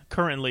on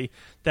currently,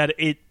 that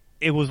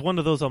it was one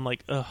of those. I'm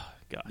like, oh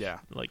gosh,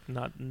 like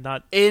not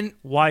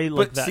why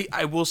like but that. See,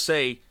 I will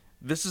say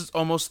this is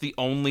almost the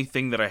only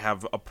thing that I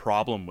have a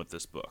problem with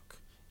this book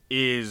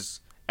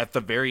is at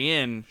the very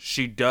end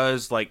she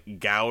does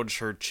like gouge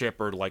her chip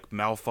or like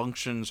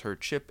malfunctions her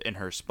chip in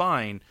her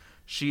spine.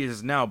 She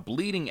is now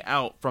bleeding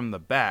out from the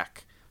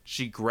back.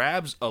 She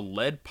grabs a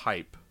lead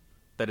pipe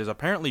that is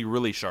apparently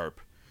really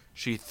sharp.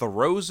 She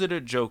throws it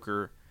at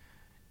Joker.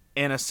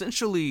 And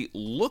essentially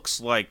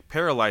looks like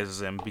paralyzes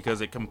him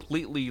because it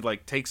completely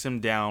like takes him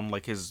down.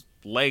 Like his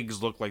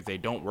legs look like they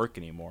don't work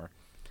anymore.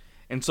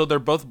 And so they're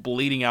both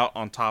bleeding out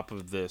on top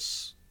of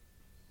this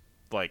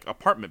like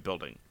apartment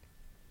building.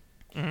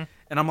 Mm-hmm.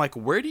 And I'm like,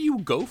 where do you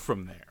go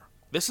from there?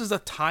 This is a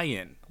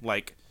tie-in.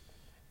 Like,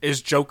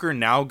 is Joker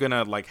now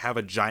gonna like have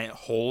a giant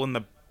hole in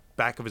the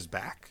back of his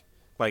back?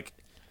 Like,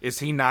 is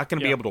he not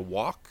gonna be able to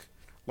walk?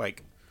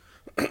 Like,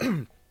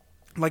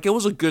 like it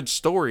was a good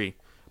story.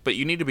 But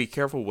you need to be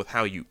careful with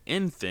how you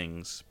end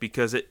things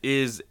because it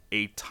is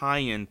a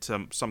tie-in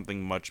to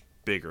something much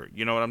bigger.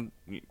 You know what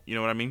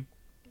I mean?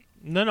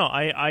 No,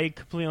 I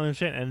completely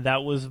understand, and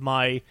that was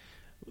my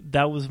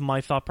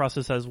thought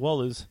process as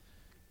well. Is,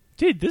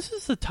 dude, this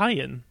is a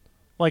tie-in.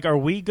 Like, are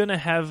we gonna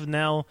have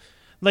now?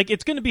 Like,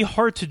 it's gonna be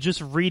hard to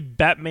just read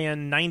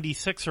Batman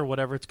 96 or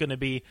whatever it's gonna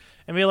be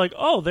and be like,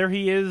 oh, there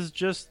he is,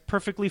 just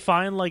perfectly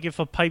fine. Like if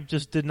a pipe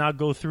just did not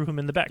go through him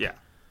in the back. Yeah.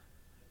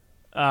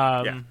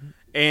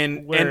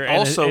 And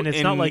also, and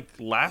it's not like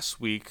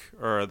last week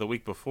or the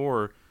week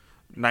before,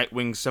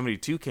 Nightwing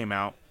 72 came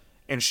out,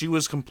 and she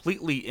was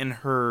completely in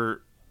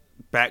her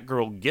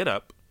Batgirl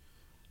getup,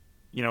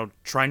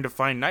 trying to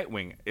find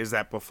Nightwing. Is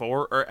that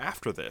before or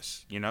after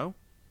this?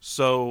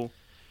 So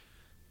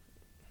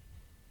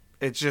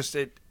it's just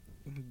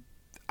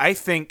I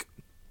think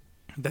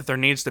that there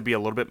needs to be a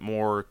little bit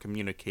more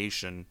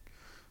communication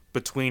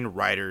between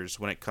writers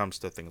when it comes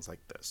to things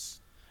like this,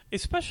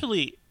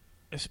 especially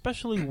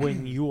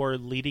when you are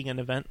leading an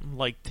event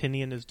like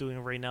Tinian is doing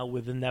right now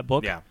within that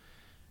book. Yeah.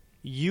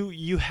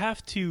 You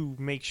have to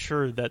make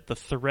sure that the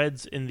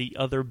threads in the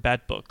other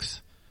Bat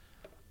books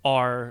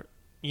are,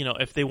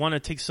 if they want to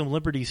take some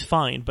liberties,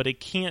 fine, but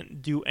it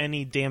can't do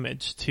any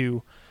damage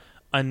to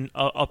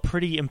a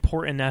pretty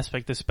important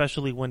aspect,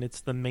 especially when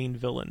it's the main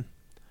villain.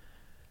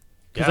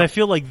 Because I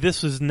feel like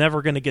this is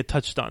never going to get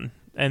touched on,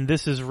 and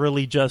this is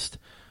really just,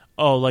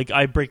 like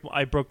I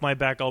broke my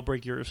back, I'll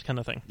break yours kind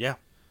of thing. Yeah.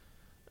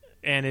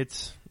 And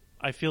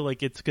I feel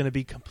like it's going to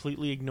be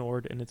completely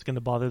ignored, and it's going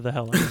to bother the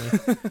hell out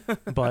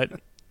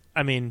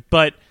of me.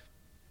 But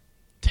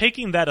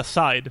taking that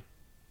aside,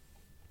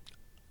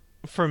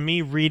 for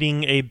me,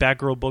 reading a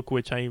Batgirl book,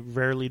 which I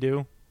rarely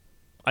do,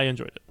 I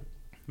enjoyed it.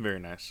 Very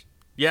nice.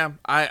 Yeah,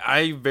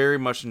 I very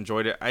much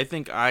enjoyed it. I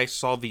think I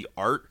saw the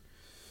art,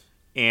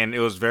 and it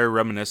was very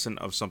reminiscent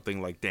of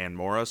something like Dan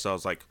Mora, so I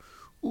was like,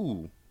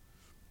 ooh,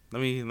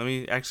 let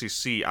me actually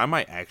see. I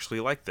might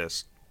actually like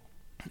this.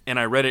 And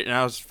I read it, and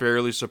I was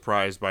fairly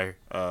surprised by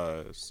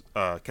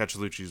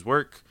Cacciolucci's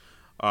work.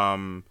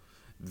 There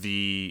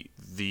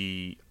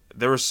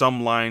were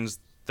some lines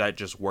that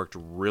just worked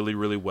really,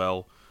 really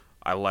well.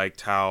 I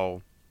liked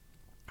how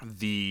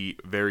the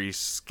very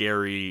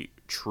scary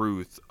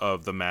truth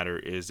of the matter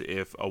is,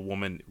 if a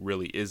woman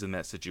really is in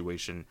that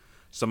situation,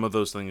 some of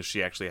those things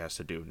she actually has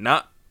to do.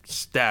 Not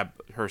stab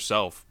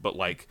herself, but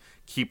like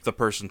keep the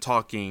person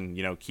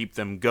talking, keep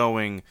them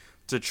going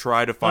to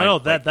try to find. No,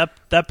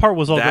 that part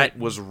was all that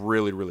great. was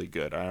really, really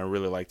good. I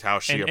really liked how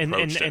she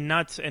approached it, and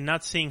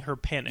not seeing her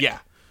panic. Yeah,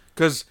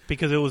 because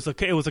it was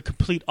a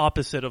complete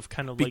opposite of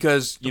kind of like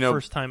the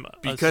first time.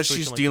 Because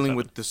she's dealing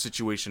with the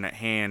situation at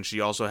hand,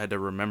 she also had to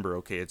remember,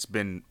 okay, it's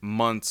been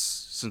months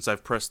since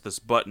I've pressed this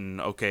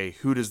button. Okay,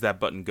 who does that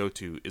button go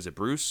to? Is it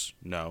Bruce?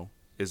 No.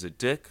 Is it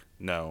Dick?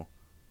 No.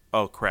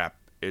 Oh crap,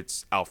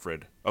 it's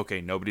Alfred. Okay,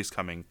 nobody's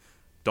coming.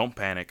 Don't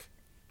panic.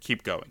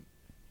 Keep going.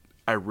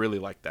 I really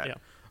like that. Yeah.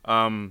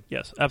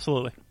 Yes,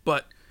 absolutely.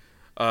 But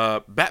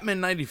Batman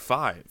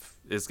 95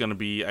 is going to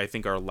be, I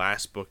think, our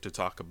last book to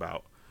talk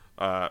about.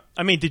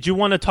 Did you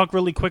want to talk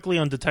really quickly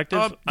on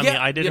Detective?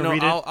 I didn't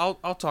read it.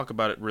 I'll talk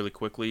about it really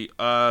quickly.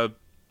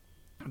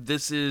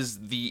 This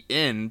is the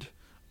end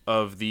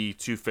of the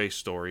Two-Face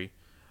story.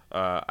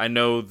 I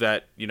know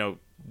that,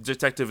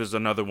 Detective is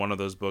another one of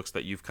those books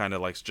that you've kind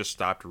of like just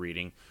stopped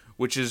reading,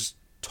 which is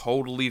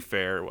totally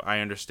fair. I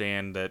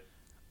understand that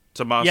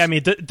Tomas... Yeah,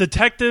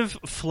 Detective,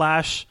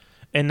 Flash,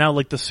 and now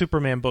like the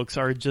Superman books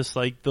are just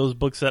like those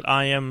books that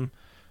I am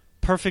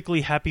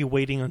perfectly happy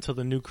waiting until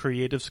the new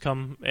creatives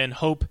come, and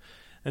hope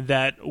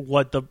that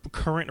what the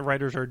current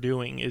writers are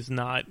doing is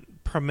not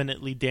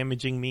permanently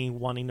damaging me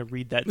wanting to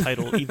read that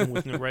title even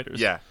with new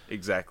writers. Yeah,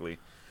 exactly.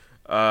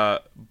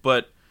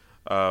 But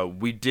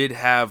we did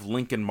have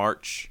Lincoln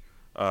March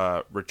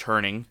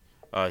returning.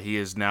 He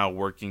is now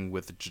working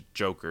with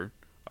Joker.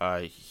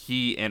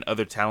 He and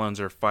other Talons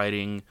are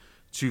fighting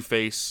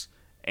Two-Face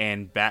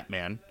and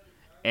Batman.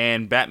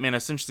 And Batman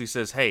essentially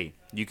says, hey,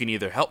 you can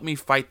either help me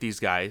fight these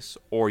guys,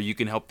 or you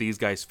can help these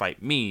guys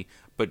fight me,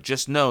 but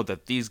just know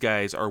that these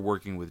guys are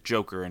working with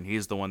Joker, and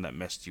he's the one that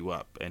messed you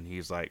up. And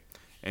he's like,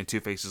 and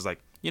Two-Face is like,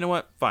 you know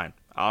what? Fine.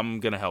 I'm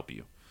going to help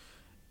you.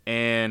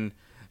 And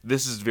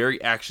this is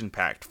very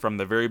action-packed. From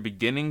the very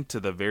beginning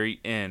to the very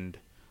end,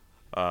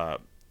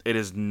 it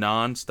is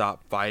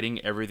non-stop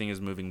fighting. Everything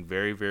is moving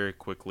very, very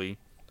quickly.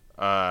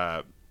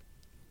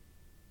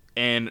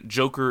 And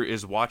Joker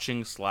is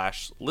watching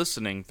 /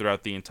 listening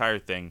throughout the entire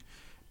thing,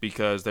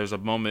 because there's a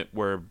moment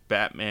where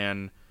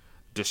Batman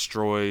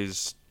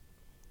destroys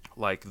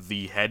like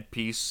the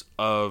headpiece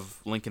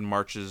of Lincoln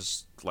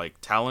March's like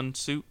Talon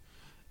suit,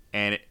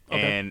 and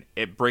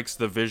it breaks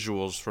the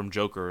visuals from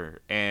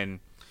Joker, and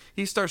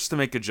he starts to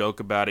make a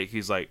joke about it.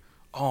 He's like,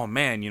 oh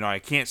man, I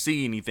can't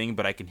see anything,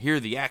 but I can hear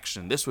the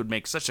action. This would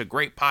make such a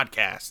great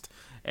podcast.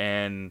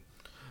 And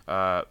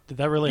did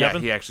that really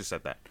happen? Yeah, he actually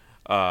said that.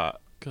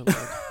 Good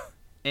Lord.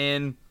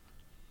 And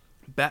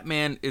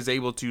Batman is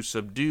able to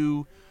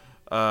subdue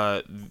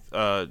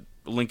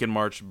Lincoln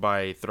March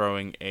by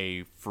throwing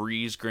a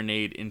freeze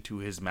grenade into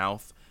his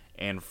mouth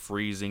and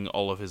freezing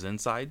all of his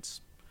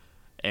insides.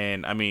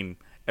 And,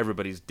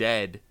 everybody's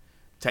dead,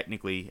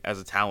 technically, as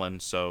a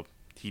Talon, so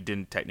he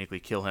didn't technically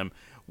kill him.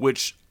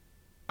 Which,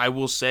 I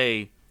will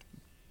say,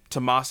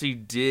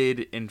 Tomasi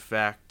did, in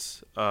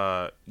fact,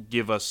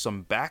 give us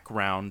some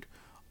background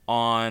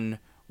on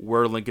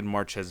where Lincoln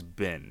March has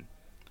been.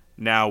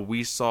 Now,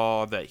 we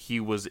saw that he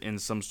was in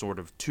some sort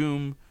of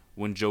tomb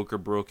when Joker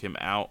broke him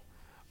out,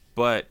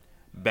 but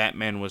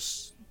Batman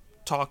was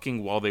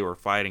talking while they were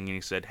fighting, and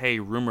he said, hey,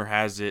 rumor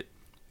has it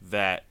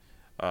that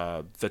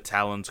the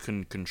Talons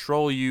couldn't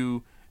control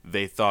you.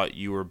 They thought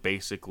you were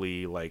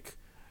basically, like,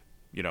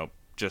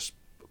 just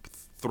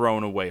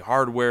thrown away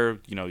hardware.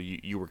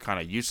 You were kind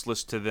of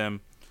useless to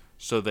them,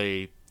 so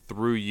they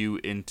threw you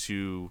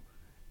into,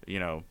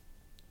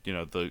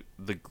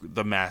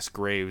 the mass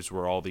graves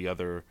where all the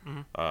other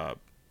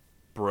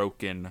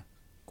broken,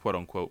 quote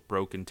unquote,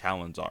 broken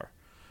Talons are,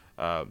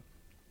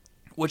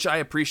 which I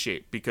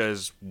appreciate,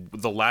 because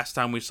the last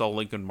time we saw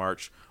Lincoln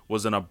March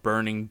was in a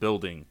burning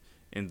building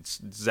in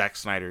Zack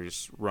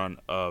Snyder's run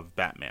of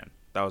Batman.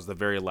 That was the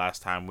very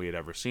last time we had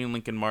ever seen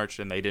Lincoln March,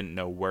 and they didn't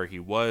know where he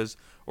was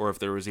or if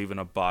there was even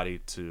a body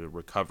to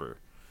recover.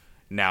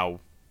 Now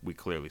we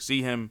clearly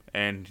see him,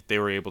 and they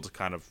were able to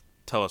kind of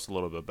tell us a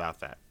little bit about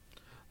that.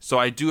 So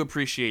I do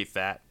appreciate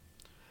that.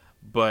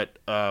 But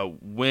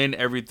when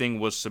everything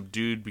was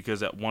subdued,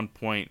 because at one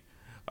point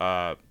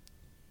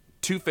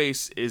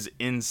Two-Face is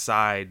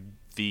inside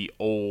the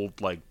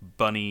old like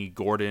Bunny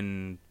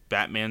Gordon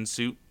Batman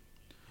suit.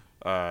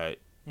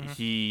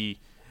 He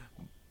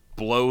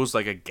blows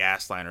like a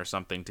gas line or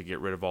something to get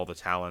rid of all the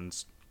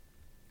Talons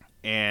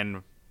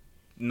and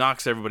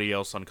knocks everybody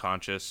else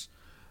unconscious.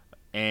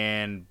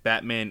 And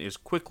Batman is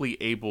quickly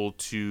able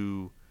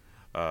to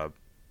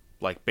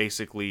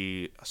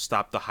basically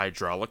stop the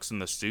hydraulics in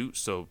the suit.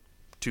 So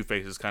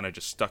Two-Face is kind of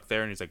just stuck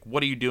there, and he's like,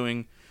 what are you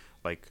doing?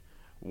 Like,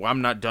 well,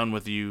 I'm not done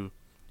with you.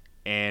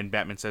 And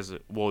Batman says,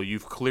 well,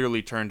 you've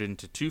clearly turned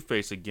into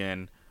Two-Face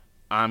again.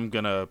 I'm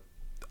gonna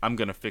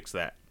fix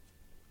that.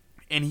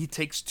 And he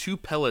takes 2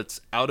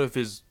 pellets out of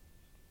his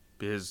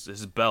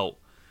belt,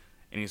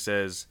 and he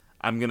says,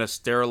 I'm gonna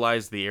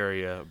sterilize the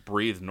area,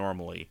 breathe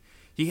normally.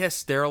 he has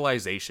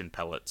sterilization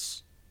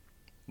pellets.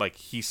 Like,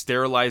 he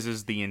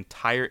sterilizes the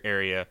entire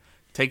area,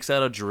 takes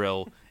out a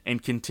drill,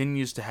 and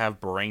continues to have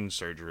brain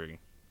surgery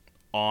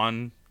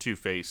on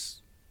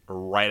Two-Face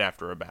right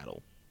after a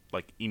battle,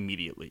 like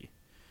immediately.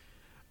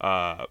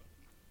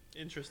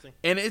 Interesting.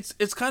 And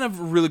it's kind of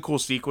a really cool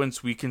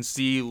sequence. We can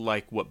see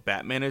like what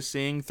Batman is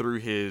seeing through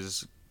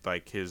his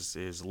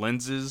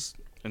lenses,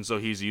 and so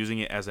he's using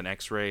it as an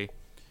X-ray.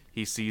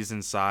 He sees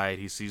inside,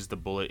 he sees the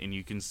bullet, and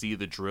you can see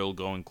the drill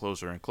going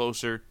closer and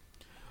closer.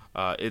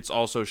 It's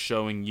also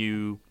showing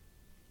you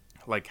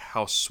like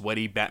how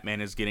sweaty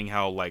Batman is getting,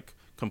 how like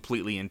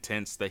completely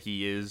intense that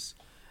he is,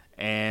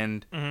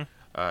 and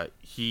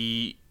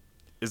he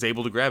is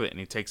able to grab it and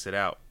he takes it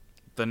out.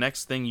 The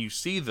next thing you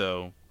see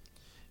though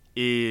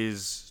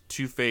is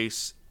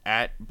Two-Face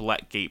at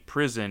Blackgate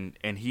Prison,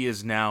 and he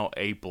is now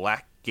a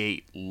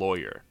Blackgate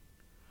lawyer.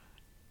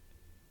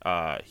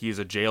 He is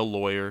a jail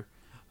lawyer,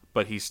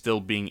 but he's still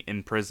being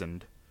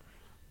imprisoned.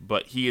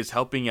 But he is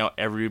helping out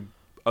every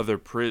other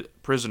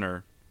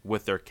prisoner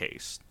with their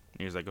case.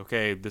 And he's like,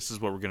 okay, this is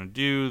what we're going to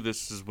do.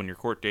 This is when your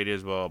court date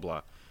is, blah,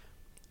 blah, blah.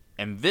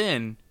 And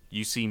then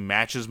you see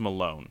Matches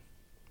Malone.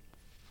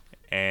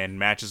 And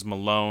Matches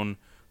Malone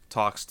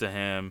talks to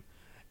him.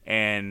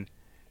 And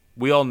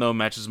we all know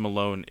Matches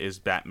Malone is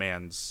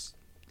Batman's,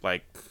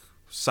 like,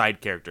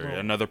 side character,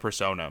 another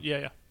persona.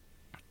 Yeah.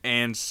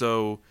 And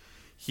so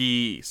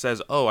he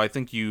says, "Oh, I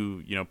think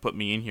you put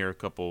me in here a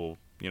couple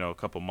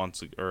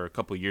months or a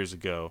couple years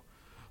ago,"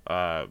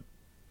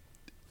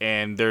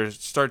 and they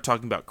start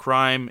talking about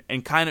crime,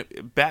 and kind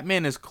of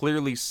Batman is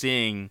clearly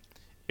seeing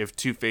if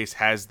Two-Face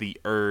has the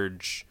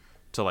urge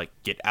to like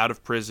get out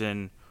of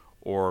prison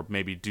or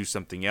maybe do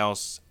something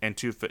else,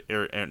 and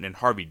and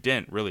Harvey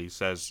Dent really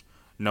says,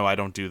 "No, I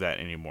don't do that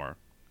anymore."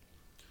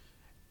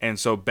 And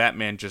so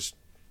Batman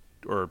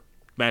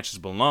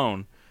Matches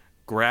Malone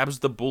grabs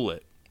the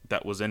bullet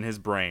that was in his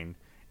brain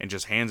and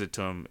just hands it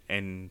to him,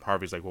 and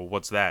Harvey's like, well,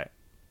 what's that?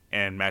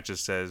 And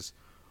Matches says,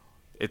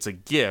 it's a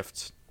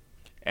gift.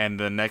 And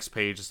the next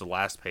page is the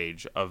last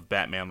page of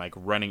Batman like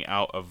running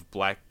out of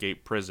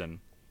Blackgate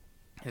Prison.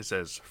 It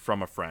says,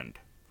 from a friend,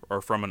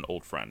 or from an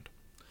old friend.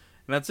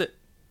 And that's it.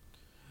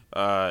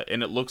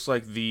 And it looks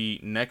like the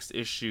next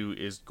issue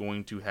is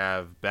going to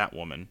have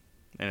Batwoman,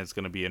 and it's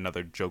going to be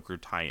another Joker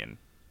tie-in.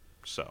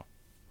 So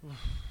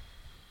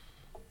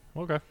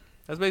Okay.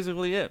 That's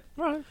basically it.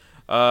 All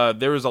right.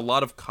 There was a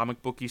lot of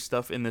comic booky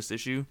stuff in this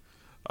issue.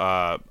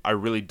 I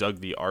really dug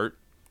the art.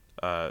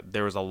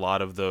 There was a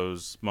lot of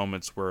those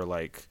moments where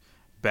like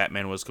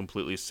Batman was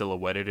completely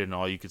silhouetted and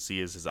all you could see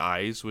is his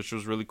eyes, which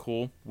was really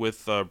cool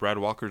with Brad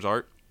Walker's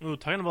art. Ooh,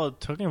 talking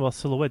about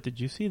silhouette, did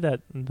you see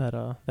that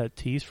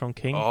tease from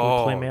King with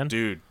Oh, Clayman?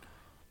 dude.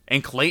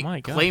 And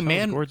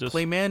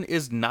Clayman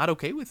is not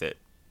okay with it.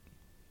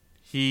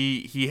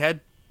 He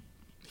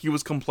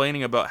was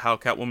complaining about how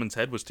Catwoman's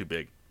head was too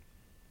big.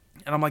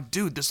 And I'm like,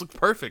 dude, this looks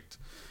perfect.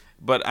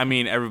 But I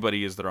mean,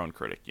 everybody is their own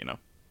critic, you know.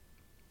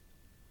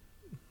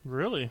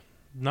 Really?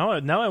 Now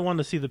I want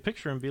to see the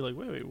picture and be like,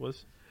 wait,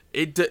 was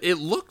it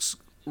looks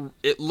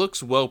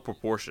well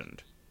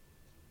proportioned.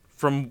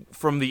 From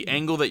the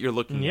angle that you're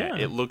looking at,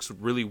 it looks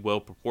really well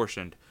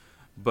proportioned.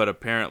 But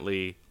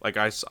apparently, like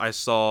I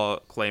saw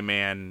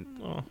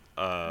Clayman.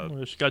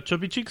 She got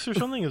chubby cheeks or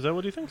something. Is that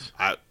what he thinks?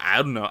 I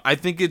don't know. I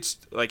think it's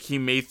like he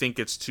may think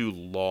it's too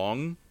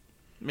long.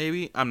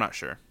 Maybe, I'm not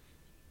sure.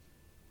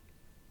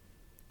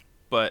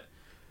 But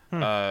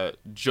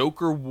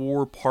Joker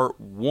War Part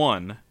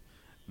 1,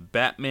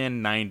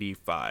 Batman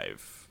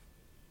 95.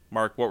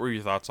 Mark, what were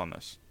your thoughts on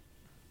this?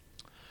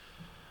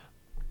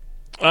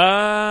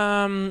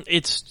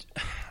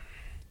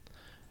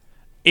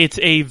 It's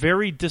a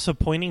very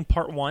disappointing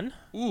Part 1.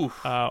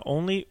 Oof.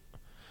 Only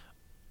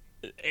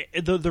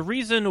the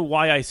reason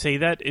why I say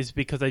that is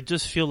because I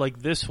just feel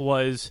like this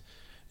was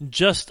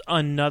just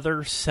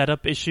another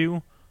setup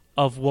issue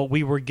of what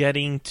we were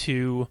getting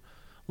to,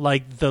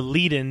 like the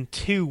lead-in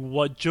to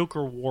what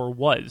Joker War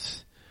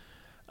was.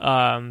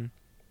 Now,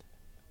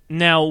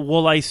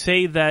 will I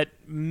say that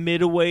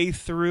midway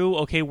through,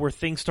 okay, were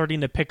things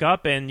starting to pick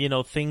up and,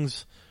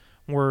 things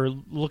were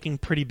looking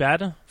pretty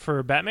bad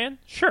for Batman?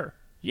 Sure.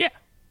 Yeah.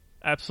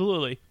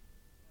 Absolutely.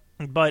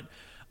 But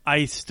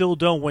I still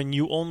don't when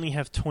you only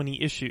have 20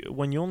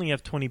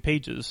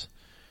 pages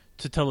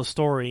to tell a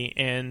story,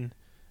 and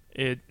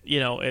it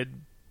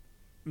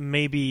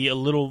maybe a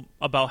little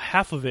about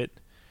half of it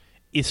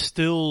is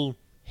still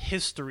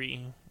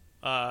history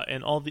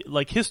and all the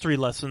like history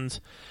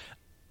lessons.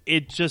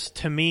 It just,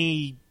 to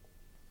me,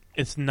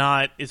 it's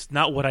not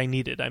what I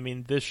needed. I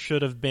mean, this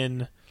should have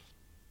been,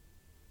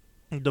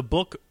 the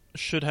book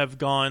should have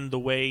gone the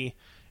way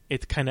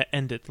it kind of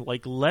ended.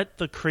 Like, let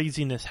the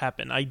craziness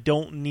happen. I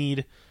don't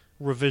need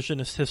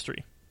revisionist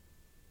history,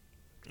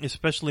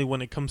 especially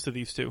when it comes to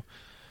these two.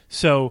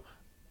 So,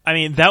 I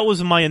mean, that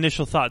was my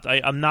initial thoughts.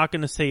 I'm not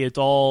going to say it's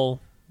all,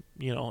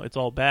 it's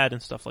all bad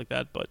and stuff like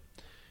that, but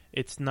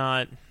it's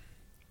not,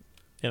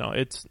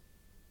 it's...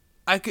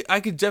 I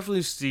could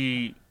definitely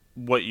see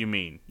what you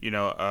mean.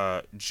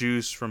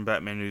 Juice from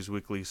Batman News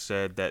Weekly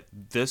said that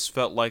this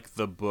felt like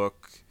the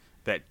book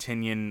that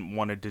Tynion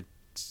wanted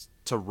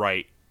to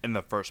write in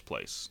the first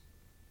place,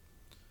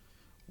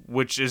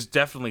 which is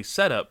definitely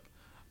setup,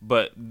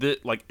 but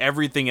like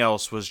everything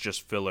else was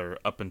just filler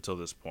up until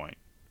this point.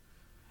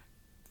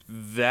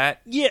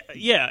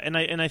 And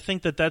I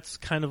think that's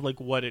kind of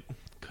like what it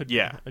could be.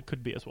 It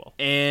could be as well.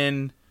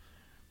 And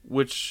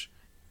which,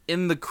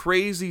 in the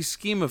crazy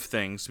scheme of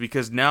things,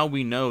 because now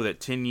we know that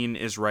Tynion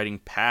is writing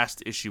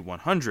past issue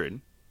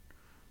 100,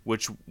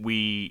 which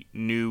we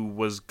knew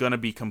was going to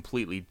be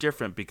completely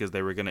different because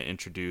they were going to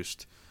introduce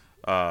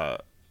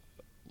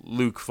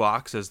Luke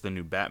Fox as the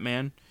new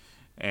Batman.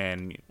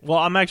 And well,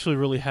 I'm actually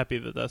really happy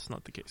that that's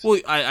not the case. Well,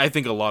 I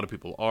think a lot of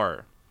people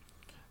are.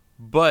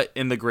 But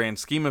in the grand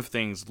scheme of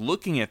things,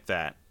 looking at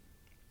that,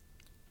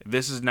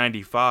 this is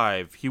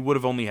 95. He would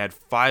have only had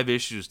 5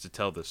 issues to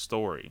tell this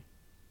story.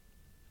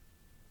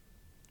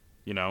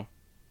 Yeah.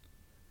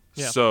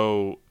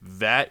 So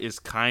that is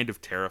kind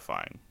of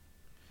terrifying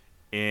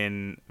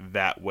in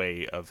that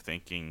way of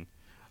thinking.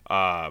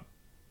 But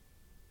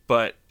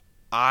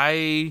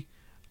I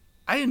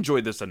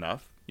enjoyed this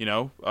enough,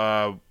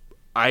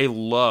 I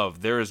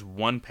love, there is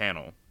one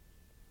panel,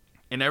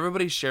 and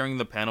everybody's sharing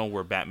the panel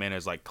where Batman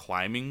is like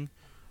climbing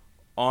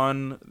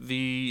on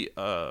the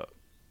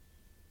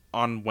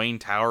on Wayne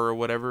Tower or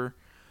whatever.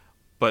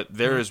 But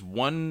there is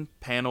one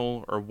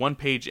panel or one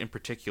page in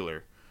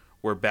particular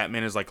where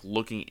Batman is like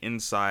looking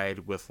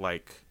inside with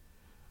like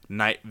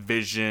night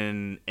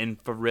vision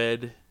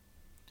infrared,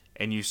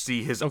 and you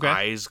see his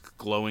eyes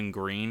glowing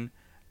green.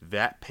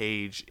 That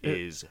page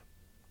is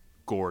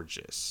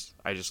gorgeous.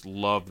 I just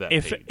love that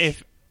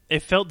page.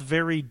 It felt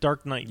very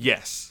Dark Knight.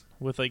 Yes.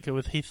 With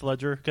Heath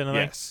Ledger kind of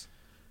thing. Yes.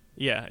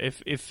 Yeah,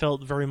 it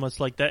felt very much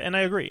like that, and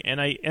I agree.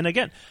 And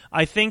again,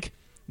 I think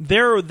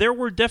there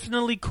were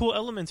definitely cool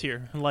elements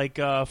here. Like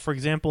for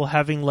example,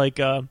 having like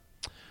the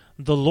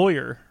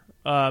lawyer,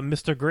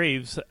 Mr.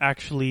 Graves,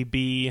 actually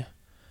be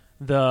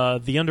the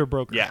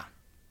underbroker. Yeah.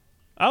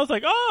 I was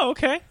like, oh,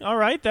 okay, all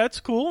right, that's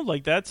cool.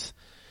 Like that's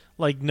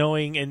like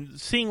knowing and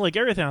seeing like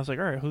everything. I was like,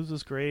 all right, who's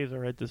this Graves? All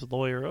right, this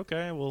lawyer.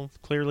 Okay, well,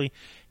 clearly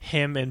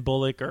him and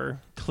Bullock are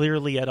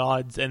clearly at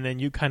odds, and then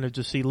you kind of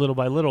just see little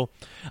by little.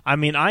 I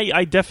mean,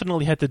 I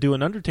definitely had to do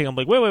an undertaking. I'm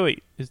like,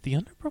 wait, is the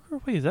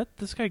underbroker? Wait, is that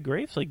this guy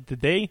Graves? Like,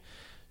 did they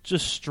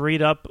just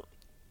straight up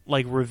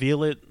like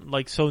reveal it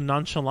like so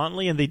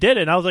nonchalantly? And they did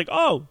it. And I was like,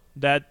 oh,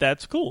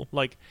 that's cool.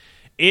 Like,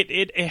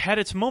 it had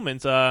its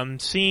moments.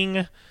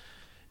 Seeing.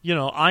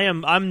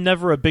 I'm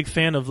never a big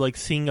fan of like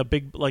seeing a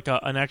big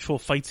an actual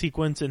fight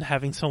sequence and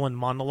having someone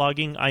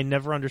monologuing. I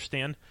never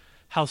understand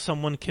how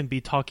someone can be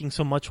talking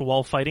so much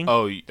while fighting.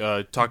 Oh,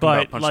 talking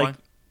about Punchline? Like,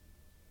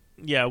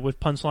 yeah, with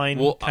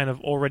Punchline kind of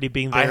already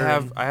being there.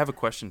 I have a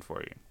question for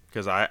you,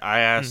 because I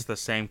asked the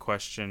same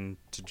question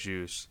to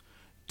Juice.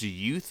 Do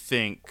you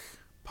think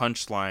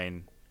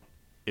Punchline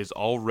is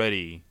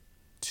already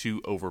too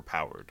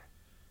overpowered?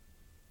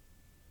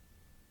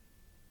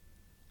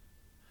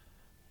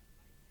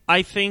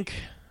 I think.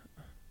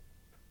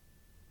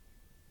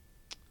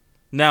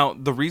 Now,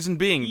 the reason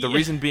being,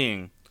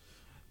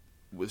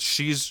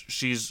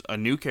 she's a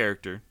new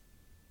character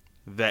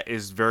that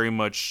is very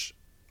much,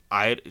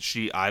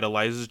 she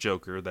idolizes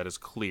Joker. That is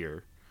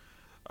clear.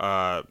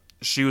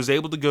 She was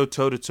able to go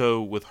toe to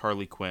toe with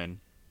Harley Quinn,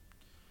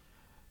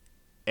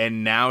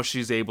 and now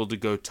she's able to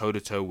go toe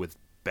to toe with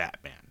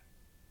Batman.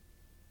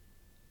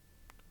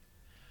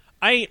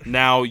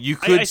 Now you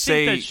could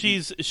say that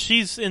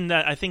she's in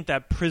that. I think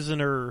that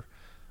prisoner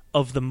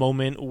of the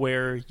moment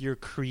where you're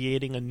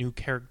creating a new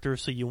character,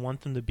 so you want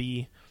them to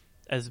be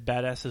as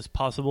badass as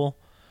possible.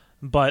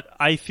 But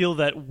I feel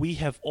that we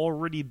have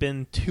already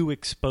been too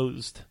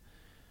exposed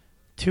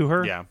to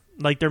her. Yeah,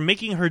 like they're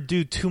making her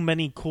do too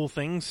many cool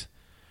things,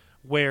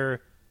 where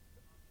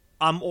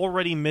I'm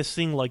already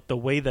missing like the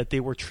way that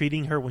they were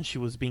treating her when she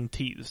was being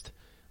teased.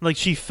 Like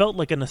she felt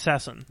like an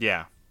assassin.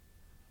 Yeah,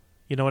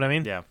 you know what I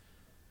mean? Yeah.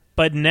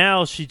 But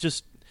now she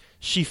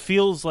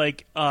feels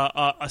like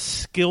a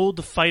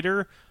skilled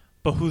fighter,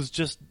 but who's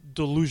just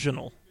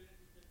delusional.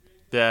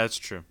 Yeah, that's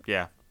true.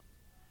 Yeah.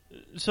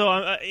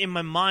 So in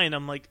my mind,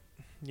 I'm like,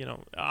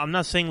 I'm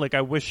not saying like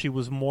I wish she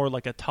was more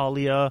like a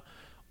Talia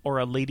or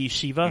a Lady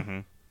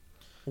Shiva,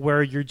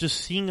 where you're just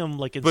seeing them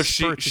like in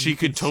spurts. But she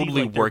could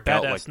totally work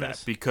out like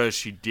that because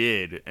she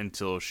did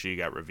until she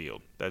got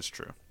revealed. That's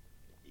true.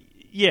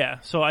 Yeah.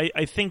 So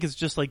I think it's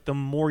just like the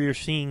more you're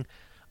seeing,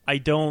 I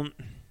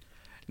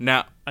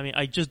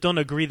just don't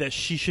agree that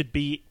she should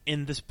be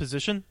in this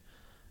position.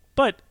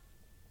 But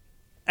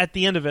at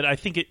the end of it, I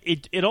think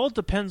it all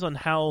depends on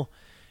how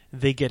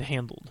they get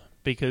handled.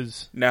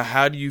 Because now,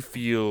 how do you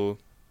feel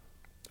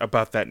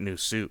about that new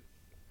suit?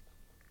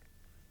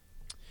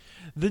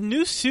 The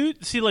new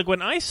suit, see, like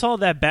when I saw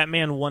that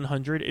Batman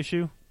 100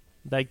 issue,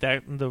 like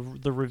that the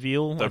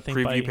reveal, the I think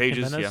preview by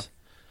pages, Jimenez, yeah,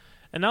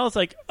 and I was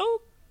like,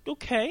 oh,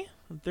 okay,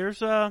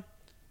 there's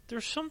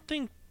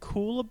something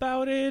cool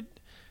about it.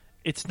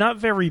 It's not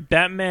very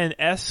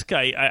Batman-esque.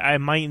 I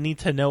might need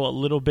to know a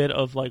little bit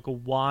of like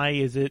why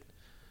is it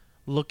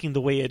looking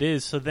the way it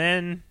is. So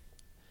then,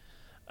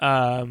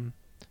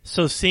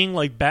 so seeing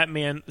like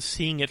Batman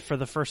seeing it for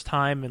the first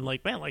time and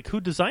like, man, like who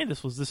designed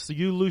this? Was this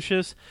you,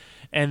 Lucius?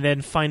 And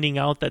then finding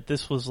out that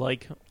this was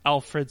like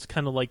Alfred's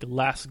kind of like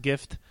last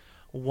gift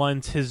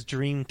once his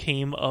dream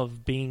came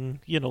of being,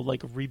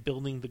 like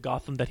rebuilding the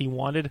Gotham that he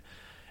wanted.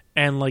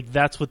 And like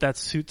that's what that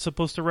suit's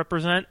supposed to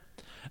represent.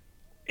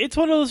 It's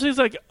one of those things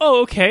like,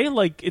 oh, okay,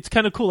 like it's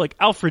kind of cool. Like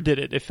Alfred did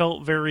it. It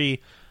felt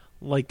very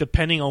like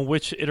depending on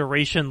which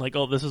iteration, like,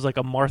 oh, this is like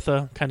a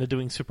Martha kind of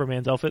doing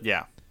Superman's outfit.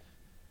 Yeah.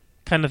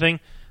 Kind of thing.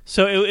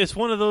 So it's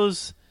one of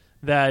those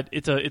that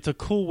it's a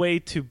cool way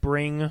to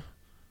bring,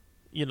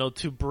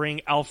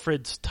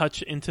 Alfred's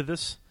touch into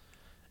this,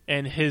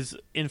 and his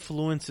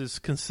influence is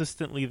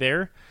consistently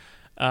there.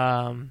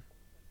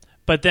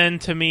 But then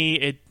to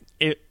me,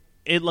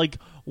 it like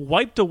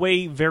wiped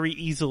away very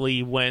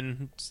easily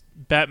when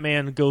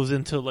Batman goes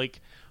into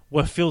like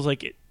what feels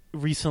like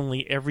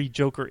recently every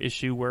Joker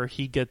issue where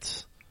he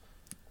gets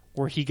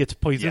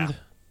poisoned. Yeah.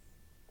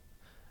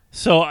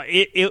 So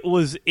it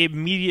was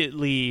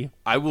immediately.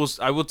 I will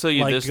tell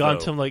you like, this gone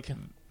though. To, like,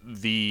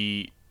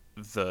 the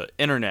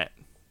internet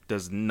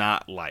does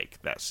not like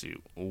that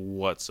suit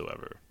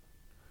whatsoever.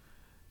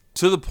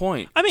 To the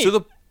point. It's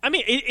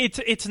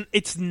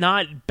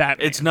not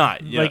Batman. It's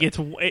not. Yeah. Like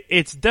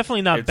it's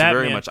definitely not it's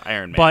Batman. Very much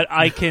Iron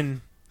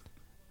Man.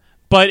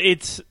 But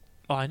it's.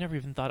 Oh, I never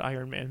even thought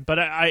Iron Man. But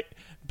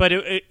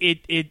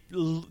it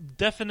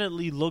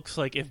definitely looks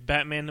like if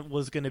Batman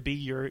was going to be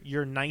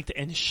your knight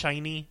and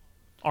shiny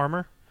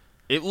armor.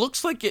 It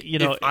looks like it.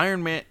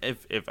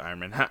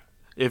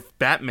 If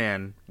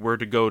Batman were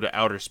to go to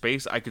outer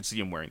space, I could see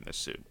him wearing this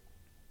suit.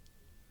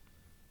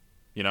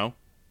 Yeah.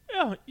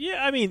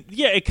 I mean,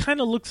 yeah. It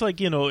kind of looks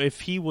like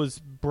if he was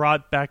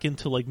brought back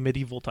into like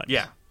medieval times.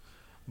 Yeah,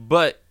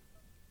 but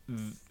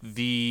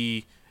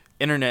the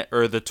internet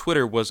or the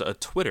Twitter was a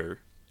Twitter,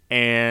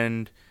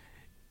 and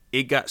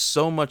it got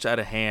so much out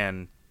of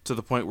hand to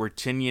the point where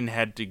Tinian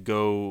had to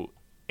go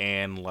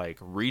and like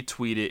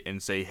retweet it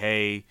and say,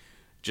 "Hey,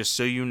 just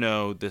so you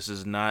know, this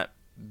is not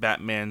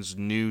Batman's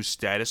new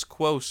status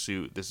quo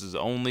suit. This is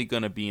only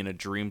going to be in a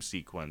dream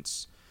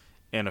sequence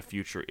in a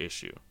future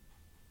issue."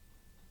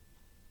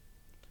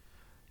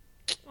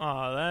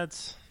 Oh,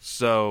 that's...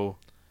 So,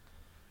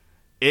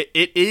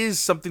 it is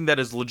something that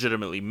is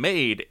legitimately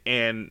made,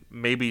 and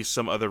maybe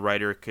some other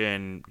writer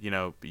can,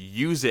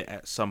 use it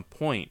at some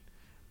point.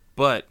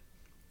 But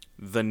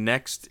the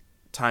next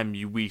time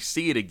we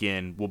see it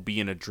again will be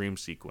in a dream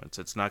sequence.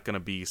 It's not going to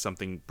be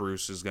something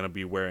Bruce is going to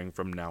be wearing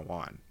from now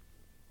on.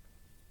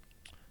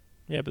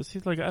 Yeah, but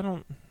see, like, I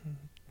don't...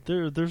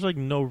 There's, like,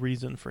 no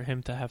reason for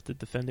him to have to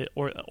defend it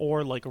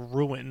or like,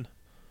 ruin...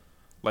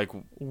 Like...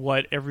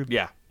 What every...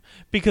 Yeah.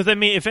 Because, I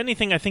mean, if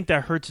anything, I think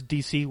that hurts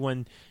DC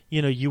when,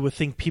 you would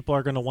think people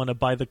are going to want to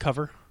buy the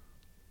cover.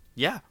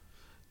 Yeah.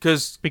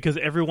 Because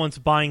everyone's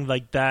buying,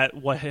 like, that,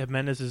 what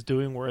Jimenez is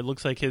doing, where it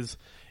looks like it's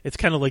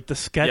kind of like the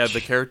sketch. Yeah,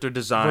 the character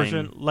design.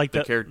 Version, like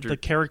the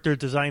character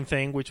design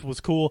thing, which was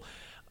cool.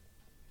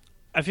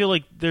 I feel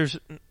like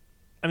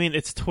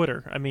it's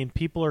Twitter. I mean,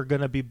 people are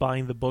going to be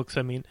buying the books.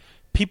 I mean,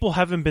 people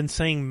haven't been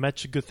saying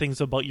much good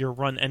things about your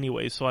run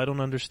anyway, so I don't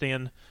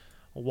understand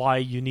why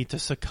you need to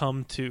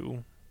succumb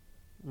to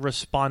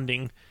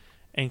responding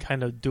and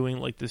kind of doing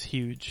like this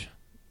huge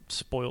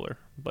spoiler.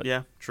 But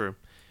yeah, true.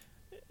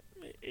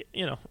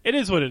 It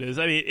is what it is.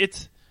 I mean,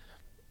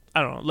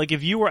 I don't know. Like,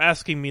 if you were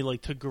asking me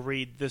like to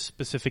grade this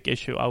specific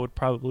issue, I would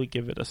probably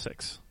give it a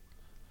 6.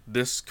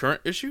 This current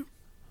issue?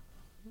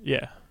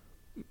 Yeah.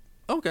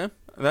 Okay.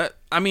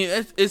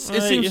 It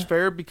seems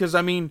fair because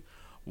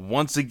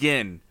once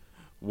again,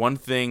 one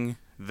thing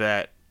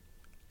that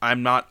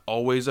I'm not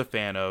always a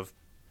fan of,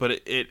 but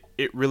it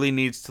really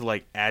needs to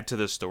like add to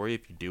the story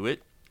if you do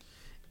it,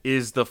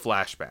 is the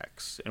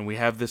flashbacks. And we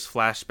have this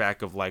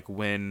flashback of like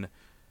when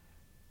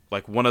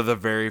like one of the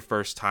very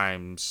first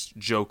times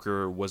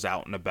Joker was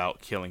out and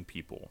about killing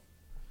people.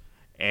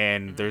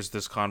 And there's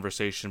this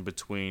conversation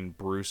between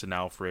Bruce and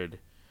Alfred,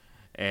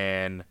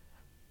 and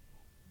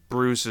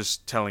Bruce is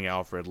telling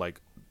Alfred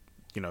like,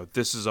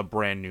 this is a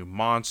brand new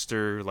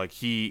monster. Like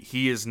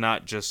he is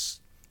not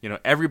just,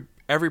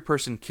 every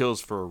person kills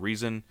for a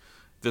reason.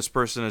 This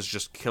person is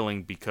just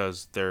killing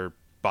because they're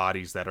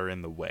bodies that are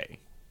in the way.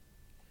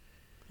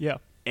 Yeah.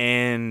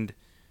 And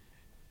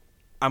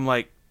I'm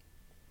like,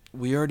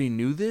 we already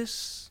knew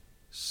this,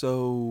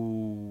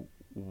 so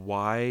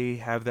why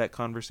have that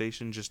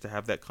conversation just to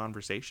have that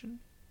conversation?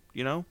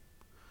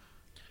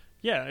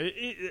 Yeah,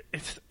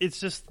 it's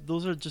just,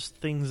 those are just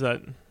things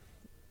that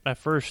at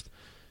first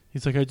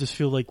he's like, I just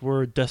feel like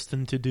we're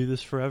destined to do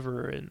this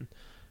forever, and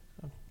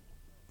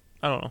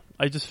I don't know.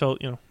 I just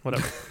felt,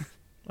 whatever.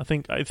 I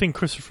think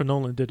Christopher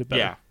Nolan did it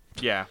better.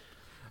 Yeah.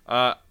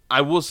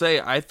 I will say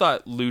I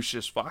thought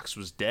Lucius Fox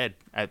was dead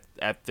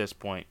at this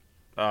point,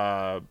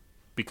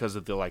 because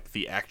of the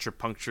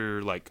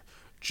acupuncture like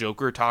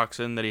Joker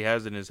toxin that he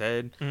has in his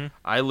head. Mm-hmm.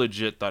 I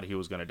legit thought he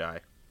was gonna die,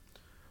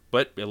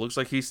 but it looks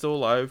like he's still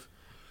alive,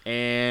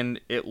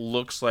 and it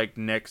looks like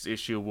next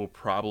issue will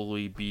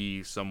probably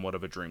be somewhat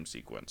of a dream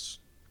sequence.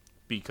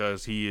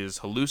 because he is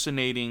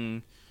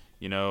hallucinating.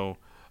 You know,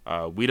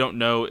 we don't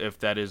know if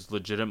that is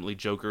legitimately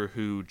Joker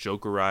who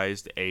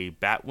Jokerized a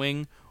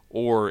Batwing,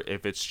 or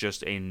if it's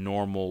just a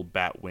normal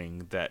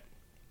Batwing that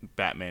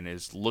Batman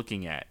is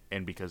looking at,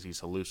 and because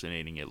he's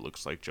hallucinating, it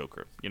looks like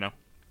Joker. You know.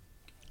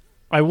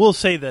 I will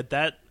say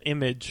that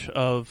image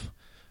of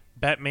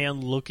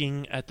Batman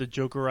looking at the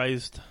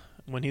Jokerized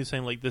when he was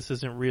saying like this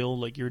isn't real,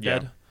 like you're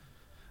dead.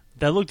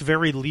 That looked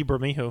very Lee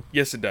Bermejo.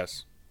 Yes, it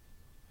does.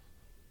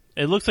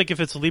 It looks like if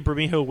it's Lee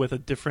Bermejo with a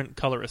different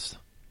colorist.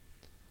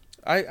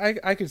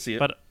 I can see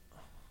it.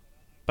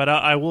 But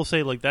I will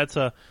say like that's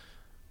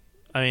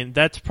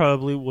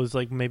probably was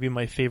like maybe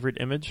my favorite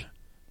image,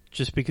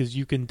 just because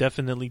you can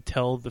definitely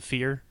tell the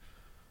fear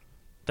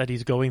that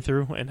he's going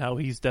through and how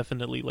he's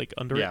definitely like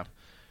under it.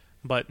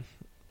 But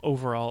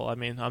overall, I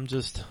mean, I'm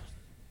just,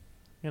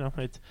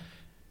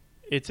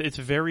 it's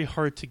very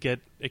hard to get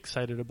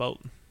excited about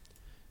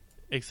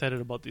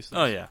these things.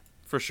 Oh yeah,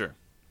 for sure.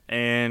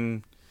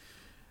 And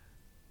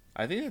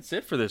I think that's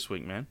it for this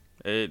week, man.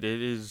 It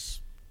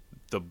is,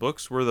 the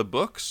books were the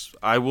books.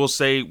 I will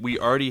say we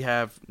already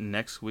have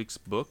next week's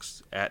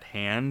books at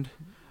hand.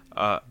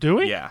 Do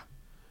we? Yeah.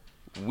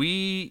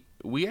 We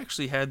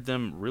actually had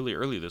them really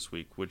early this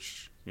week,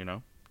 which,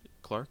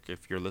 Clark,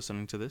 if you're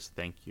listening to this,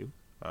 thank you.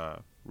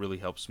 Really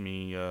helps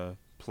me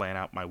plan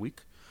out my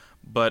week.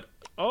 But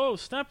oh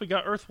snap, we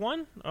got Earth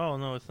 1? Oh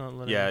no, it's not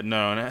letting. Yeah,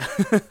 no.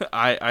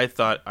 I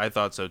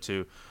thought so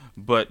too.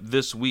 But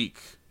this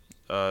week,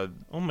 oh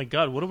my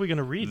god, what are we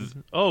gonna read?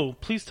 Oh,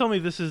 please tell me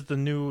this is the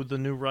new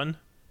run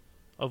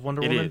of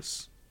Wonder Woman. It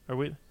is. Are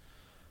we?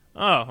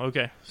 Oh,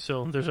 okay.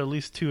 So there's at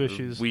least 2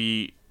 issues.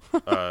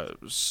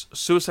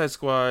 Suicide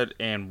Squad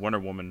and Wonder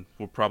Woman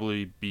will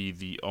probably be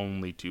the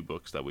only 2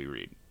 books that we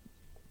read.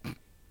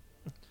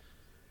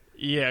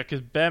 Yeah, because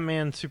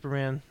Batman,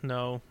 Superman,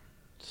 no.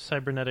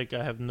 Cybernetic,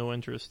 I have no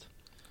interest.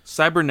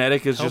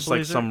 Cybernetic is just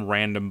like some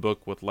random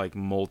book with like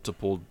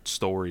multiple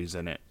stories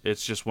in it.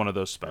 It's just one of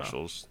those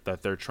specials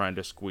that they're trying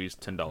to squeeze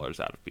 $10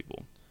 out of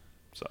people.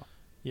 So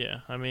yeah,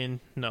 I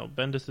mean, no.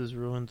 Bendis has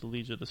ruined the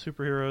Legion of the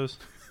Superheroes.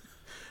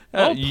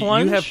 Plunge.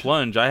 You have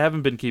Plunge. I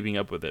haven't been keeping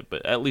up with it,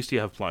 but at least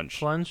you have Plunge.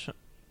 Plunge,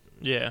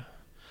 yeah.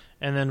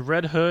 And then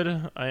Red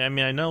Hood. I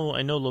mean, I know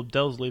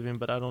Lobdell's leaving,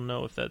 but I don't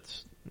know if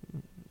that's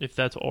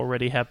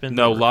already happened.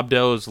 No,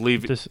 Lobdell is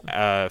leaving.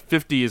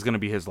 50 is going to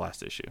be his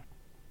last issue.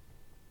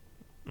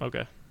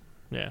 Okay.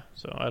 Yeah,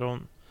 so I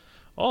don't...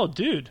 Oh,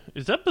 dude.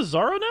 Is that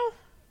Bizarro now?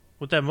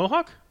 With that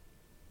mohawk?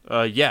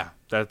 Yeah.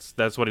 That's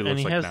what he looks like now. And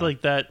he has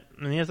like that...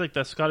 And he has like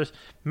that Scottish...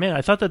 Man,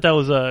 I thought that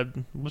was...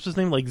 what's his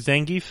name? Like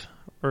Zangief?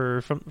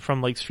 Or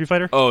from like Street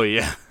Fighter? Oh,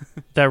 yeah.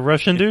 That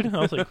Russian dude? I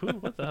was like, who?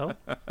 What the hell?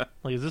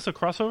 Like, is this a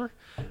crossover?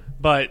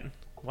 But,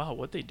 wow,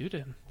 what'd they do to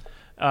him?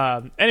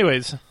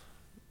 Anyways,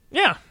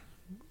 yeah.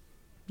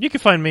 You can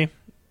find me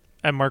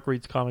at Mark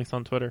Reads Comics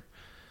on Twitter.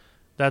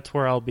 That's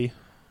where I'll be.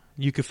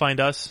 You can find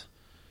us.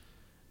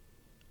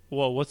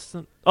 Whoa, what's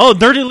the... Oh,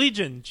 Nerdy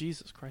Legion!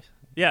 Jesus Christ.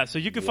 Yeah, so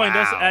you can find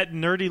us at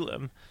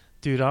Nerdy...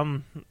 Dude,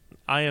 I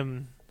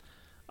am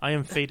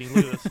fading.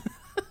 Look at this.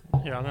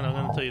 Here, I'm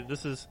gonna tell you.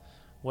 This is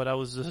what I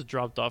was just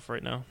dropped off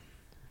right now.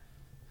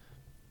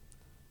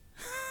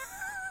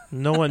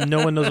 No one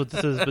knows what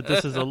this is, but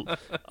this is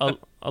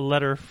a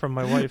letter from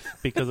my wife,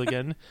 because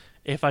again,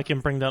 if I can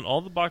bring down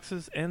all the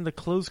boxes and the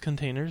clothes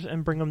containers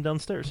and bring them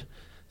downstairs.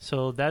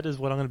 So that is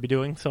what I'm going to be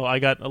doing. So I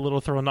got a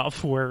little thrown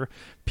off where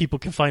people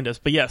can find us.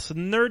 But yes,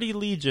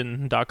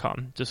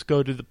 nerdylegion.com. Just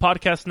go to the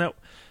podcast note,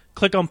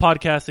 click on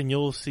podcast, and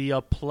you'll see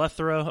a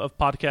plethora of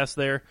podcasts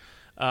there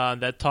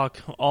that talk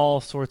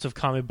all sorts of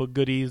comic book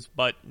goodies.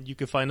 But you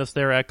can find us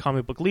there at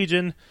Comic Book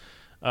Legion.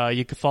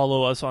 You can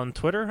follow us on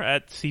Twitter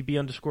at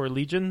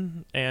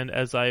CB_Legion. And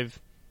as I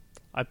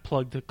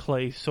plugged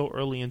Clay so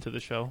early into the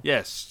show.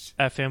 Yes.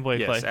 At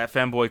Fanboy Clay. Yes, at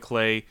Fanboy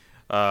Clay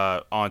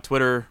on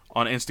Twitter,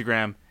 on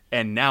Instagram,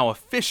 and now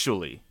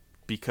officially,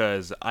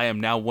 because I am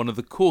now one of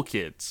the cool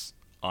kids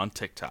on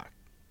TikTok.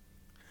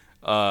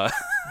 Oh,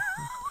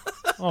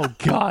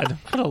 God.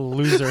 What a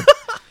loser.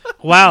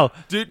 Wow.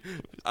 Dude,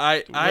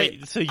 you're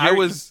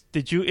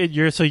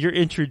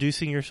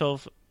introducing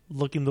yourself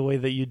looking the way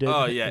that you did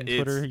on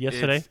Twitter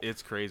yesterday?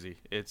 It's crazy.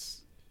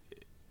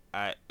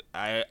 I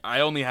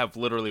only have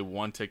literally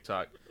one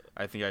TikTok.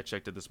 I think I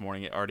checked it this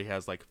morning. It already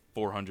has like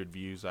 400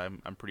 views. I'm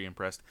pretty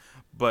impressed.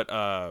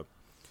 But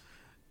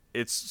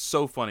it's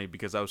so funny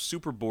because I was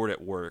super bored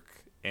at work,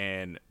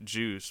 and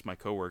Juice, my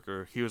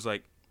coworker, he was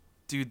like,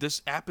 "Dude,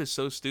 this app is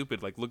so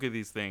stupid. Like, look at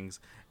these things."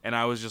 And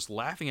I was just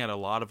laughing at a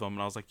lot of them,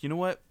 and I was like, "You know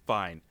what?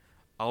 Fine.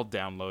 I'll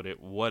download it.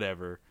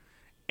 Whatever."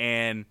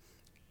 And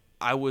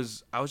I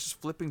was just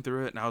flipping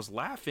through it, and I was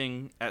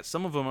laughing at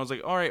some of them. I was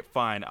like, "All right,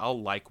 fine.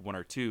 I'll like 1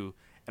 or 2."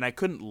 And I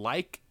couldn't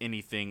like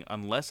anything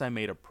unless I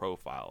made a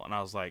profile. And I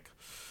was like,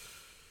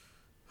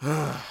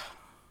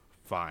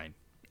 fine.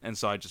 And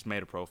so I just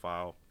made a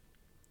profile.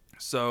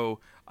 So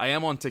I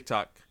am on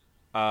TikTok.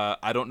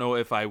 I don't know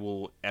if I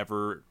will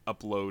ever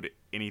upload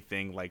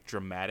anything like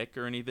dramatic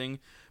or anything,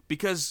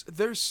 because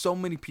there's so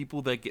many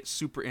people that get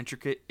super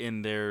intricate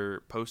in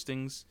their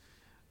postings.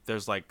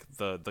 there's like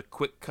the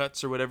quick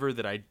cuts or whatever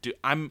that I do.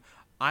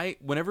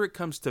 Whenever it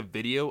comes to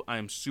video,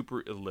 I'm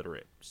super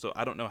illiterate, so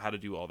I don't know how to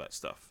do all that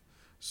stuff.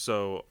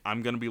 So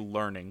I'm gonna be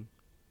learning.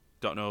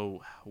 Don't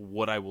know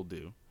what I will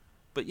do,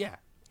 but yeah.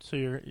 So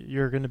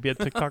you're gonna be a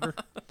TikToker?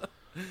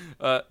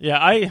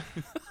 Yeah,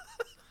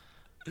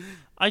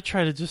 I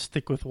try to just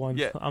stick with one.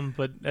 Yeah.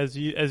 But as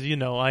you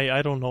know,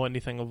 I don't know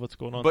anything of what's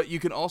going on. But you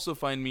can also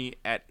find me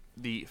at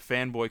the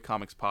Fanboy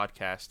Comics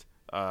Podcast,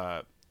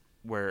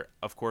 where,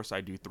 of course,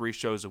 I do 3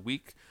 shows a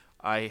week.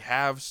 I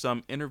have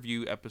some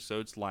interview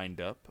episodes lined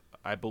up.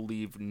 I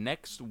believe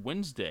next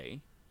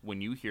Wednesday,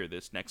 when you hear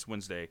this, next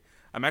Wednesday,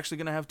 I'm actually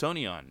going to have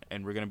Tony on,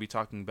 and we're going to be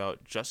talking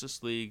about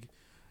Justice League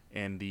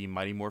and the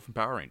Mighty Morphin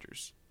Power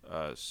Rangers.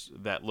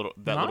 That little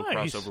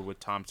crossover with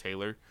Tom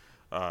Taylor.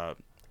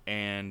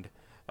 And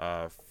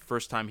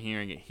first time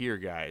hearing it here,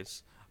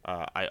 guys.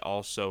 I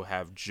also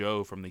have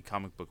Joe from the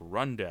Comic Book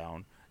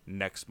Rundown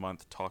next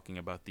month talking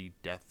about the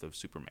death of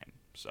Superman.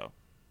 So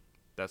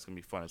that's going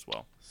to be fun as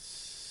well.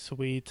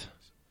 Sweet.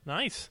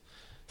 Nice.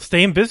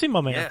 Staying busy,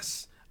 my man.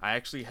 Yes. I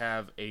actually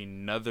have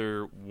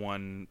another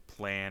one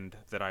planned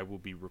that I will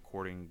be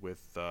recording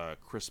with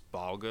Chris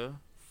Balga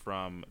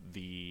from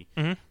the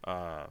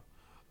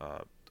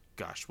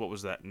gosh, what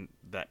was that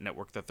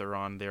network that they're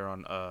on? They're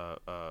on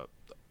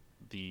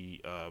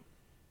the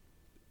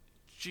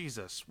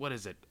Jesus, what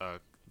is it?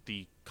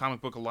 The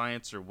Comic Book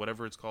Alliance or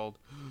whatever it's called.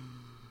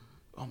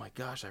 Oh my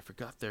gosh, I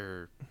forgot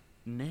their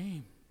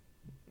name.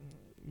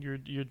 You're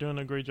doing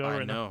a great job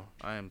right now. I know.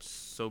 I am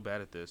so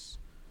bad at this.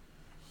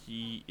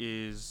 He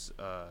is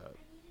I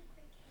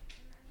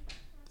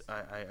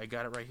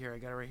got it right here.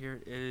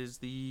 It is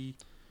the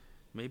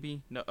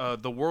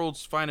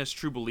World's Finest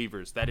True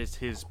Believers. That is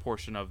his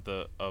portion of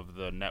the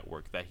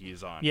network that he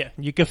is on. Yeah,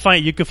 you can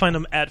find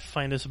him at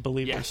Finest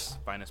Believers. Yes,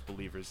 Finest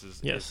Believers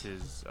is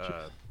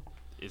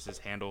his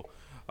handle.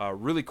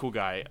 Really cool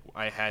guy.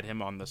 I had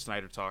him on the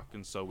Snyder Talk,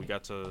 and so we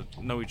got to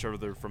know each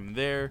other from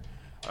there.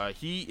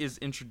 He is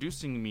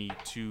introducing me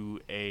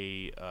to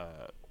a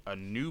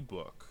new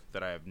book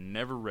that I have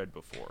never read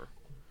before,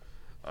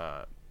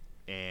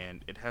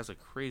 and it has a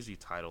crazy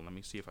title. Let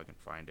me see if I can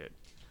find it.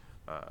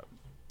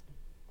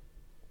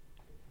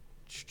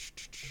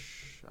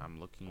 I'm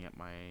looking at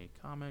my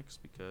comics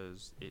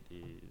because it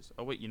is...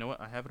 Oh, wait, you know what?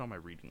 I have it on my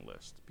reading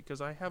list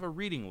because I have a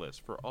reading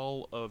list for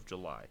all of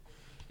July.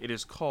 It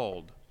is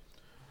called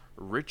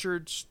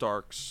Richard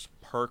Stark's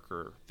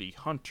Parker, the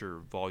Hunter,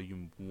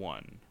 Volume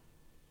 1.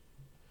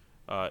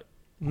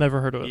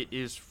 Never heard of it. It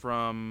is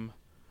from...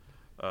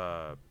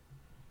 oh,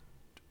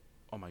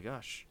 my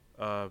gosh.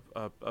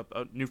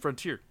 New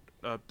Frontier.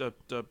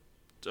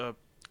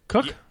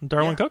 Cook? Yeah,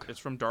 Darwin Cook? It's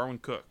from Darwin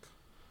Cook.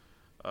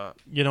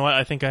 You know what?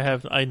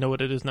 I know what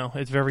it is now.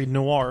 It's very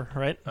noir,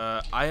 right?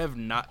 I have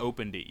not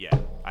opened it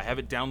yet. I have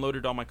it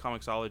downloaded on my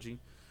Comixology,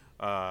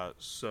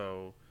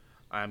 so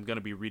I'm going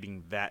to be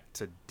reading that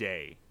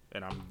today,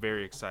 and I'm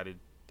very excited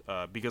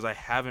because I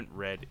haven't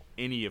read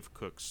any of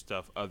Cook's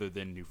stuff other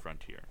than New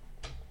Frontier.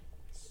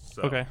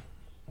 So, okay.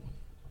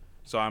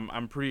 So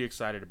I'm pretty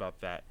excited about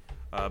that.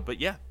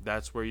 But yeah,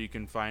 that's where you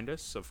can find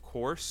us. Of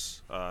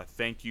course,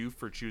 thank you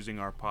for choosing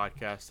our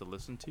podcast to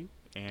listen to.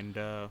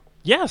 And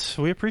yes,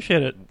 we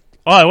appreciate it.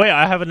 Oh wait,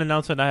 I have an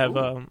announcement. I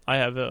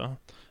have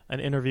an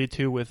interview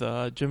too with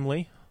Jim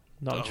Lee.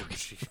 No,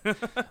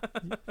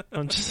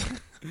 I'm just.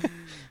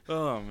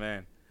 Oh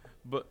man,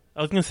 but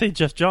I was gonna say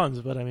Jeff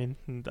Johns, but I mean,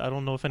 I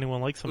don't know if anyone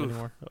likes him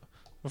anymore.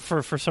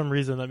 For some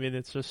reason, I mean,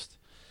 it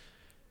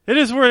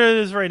is where it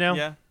is right now.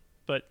 Yeah.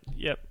 But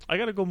yeah, I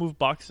gotta go move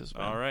boxes,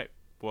 man. All right.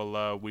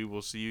 Well, we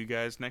will see you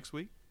guys next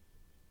week.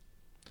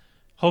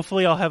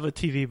 Hopefully, I'll have a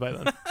TV by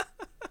then.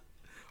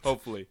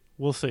 Hopefully.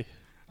 We'll see.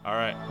 All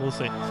right. We'll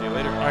see. See you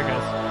later. All right,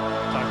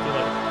 guys. Talk to you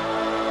later.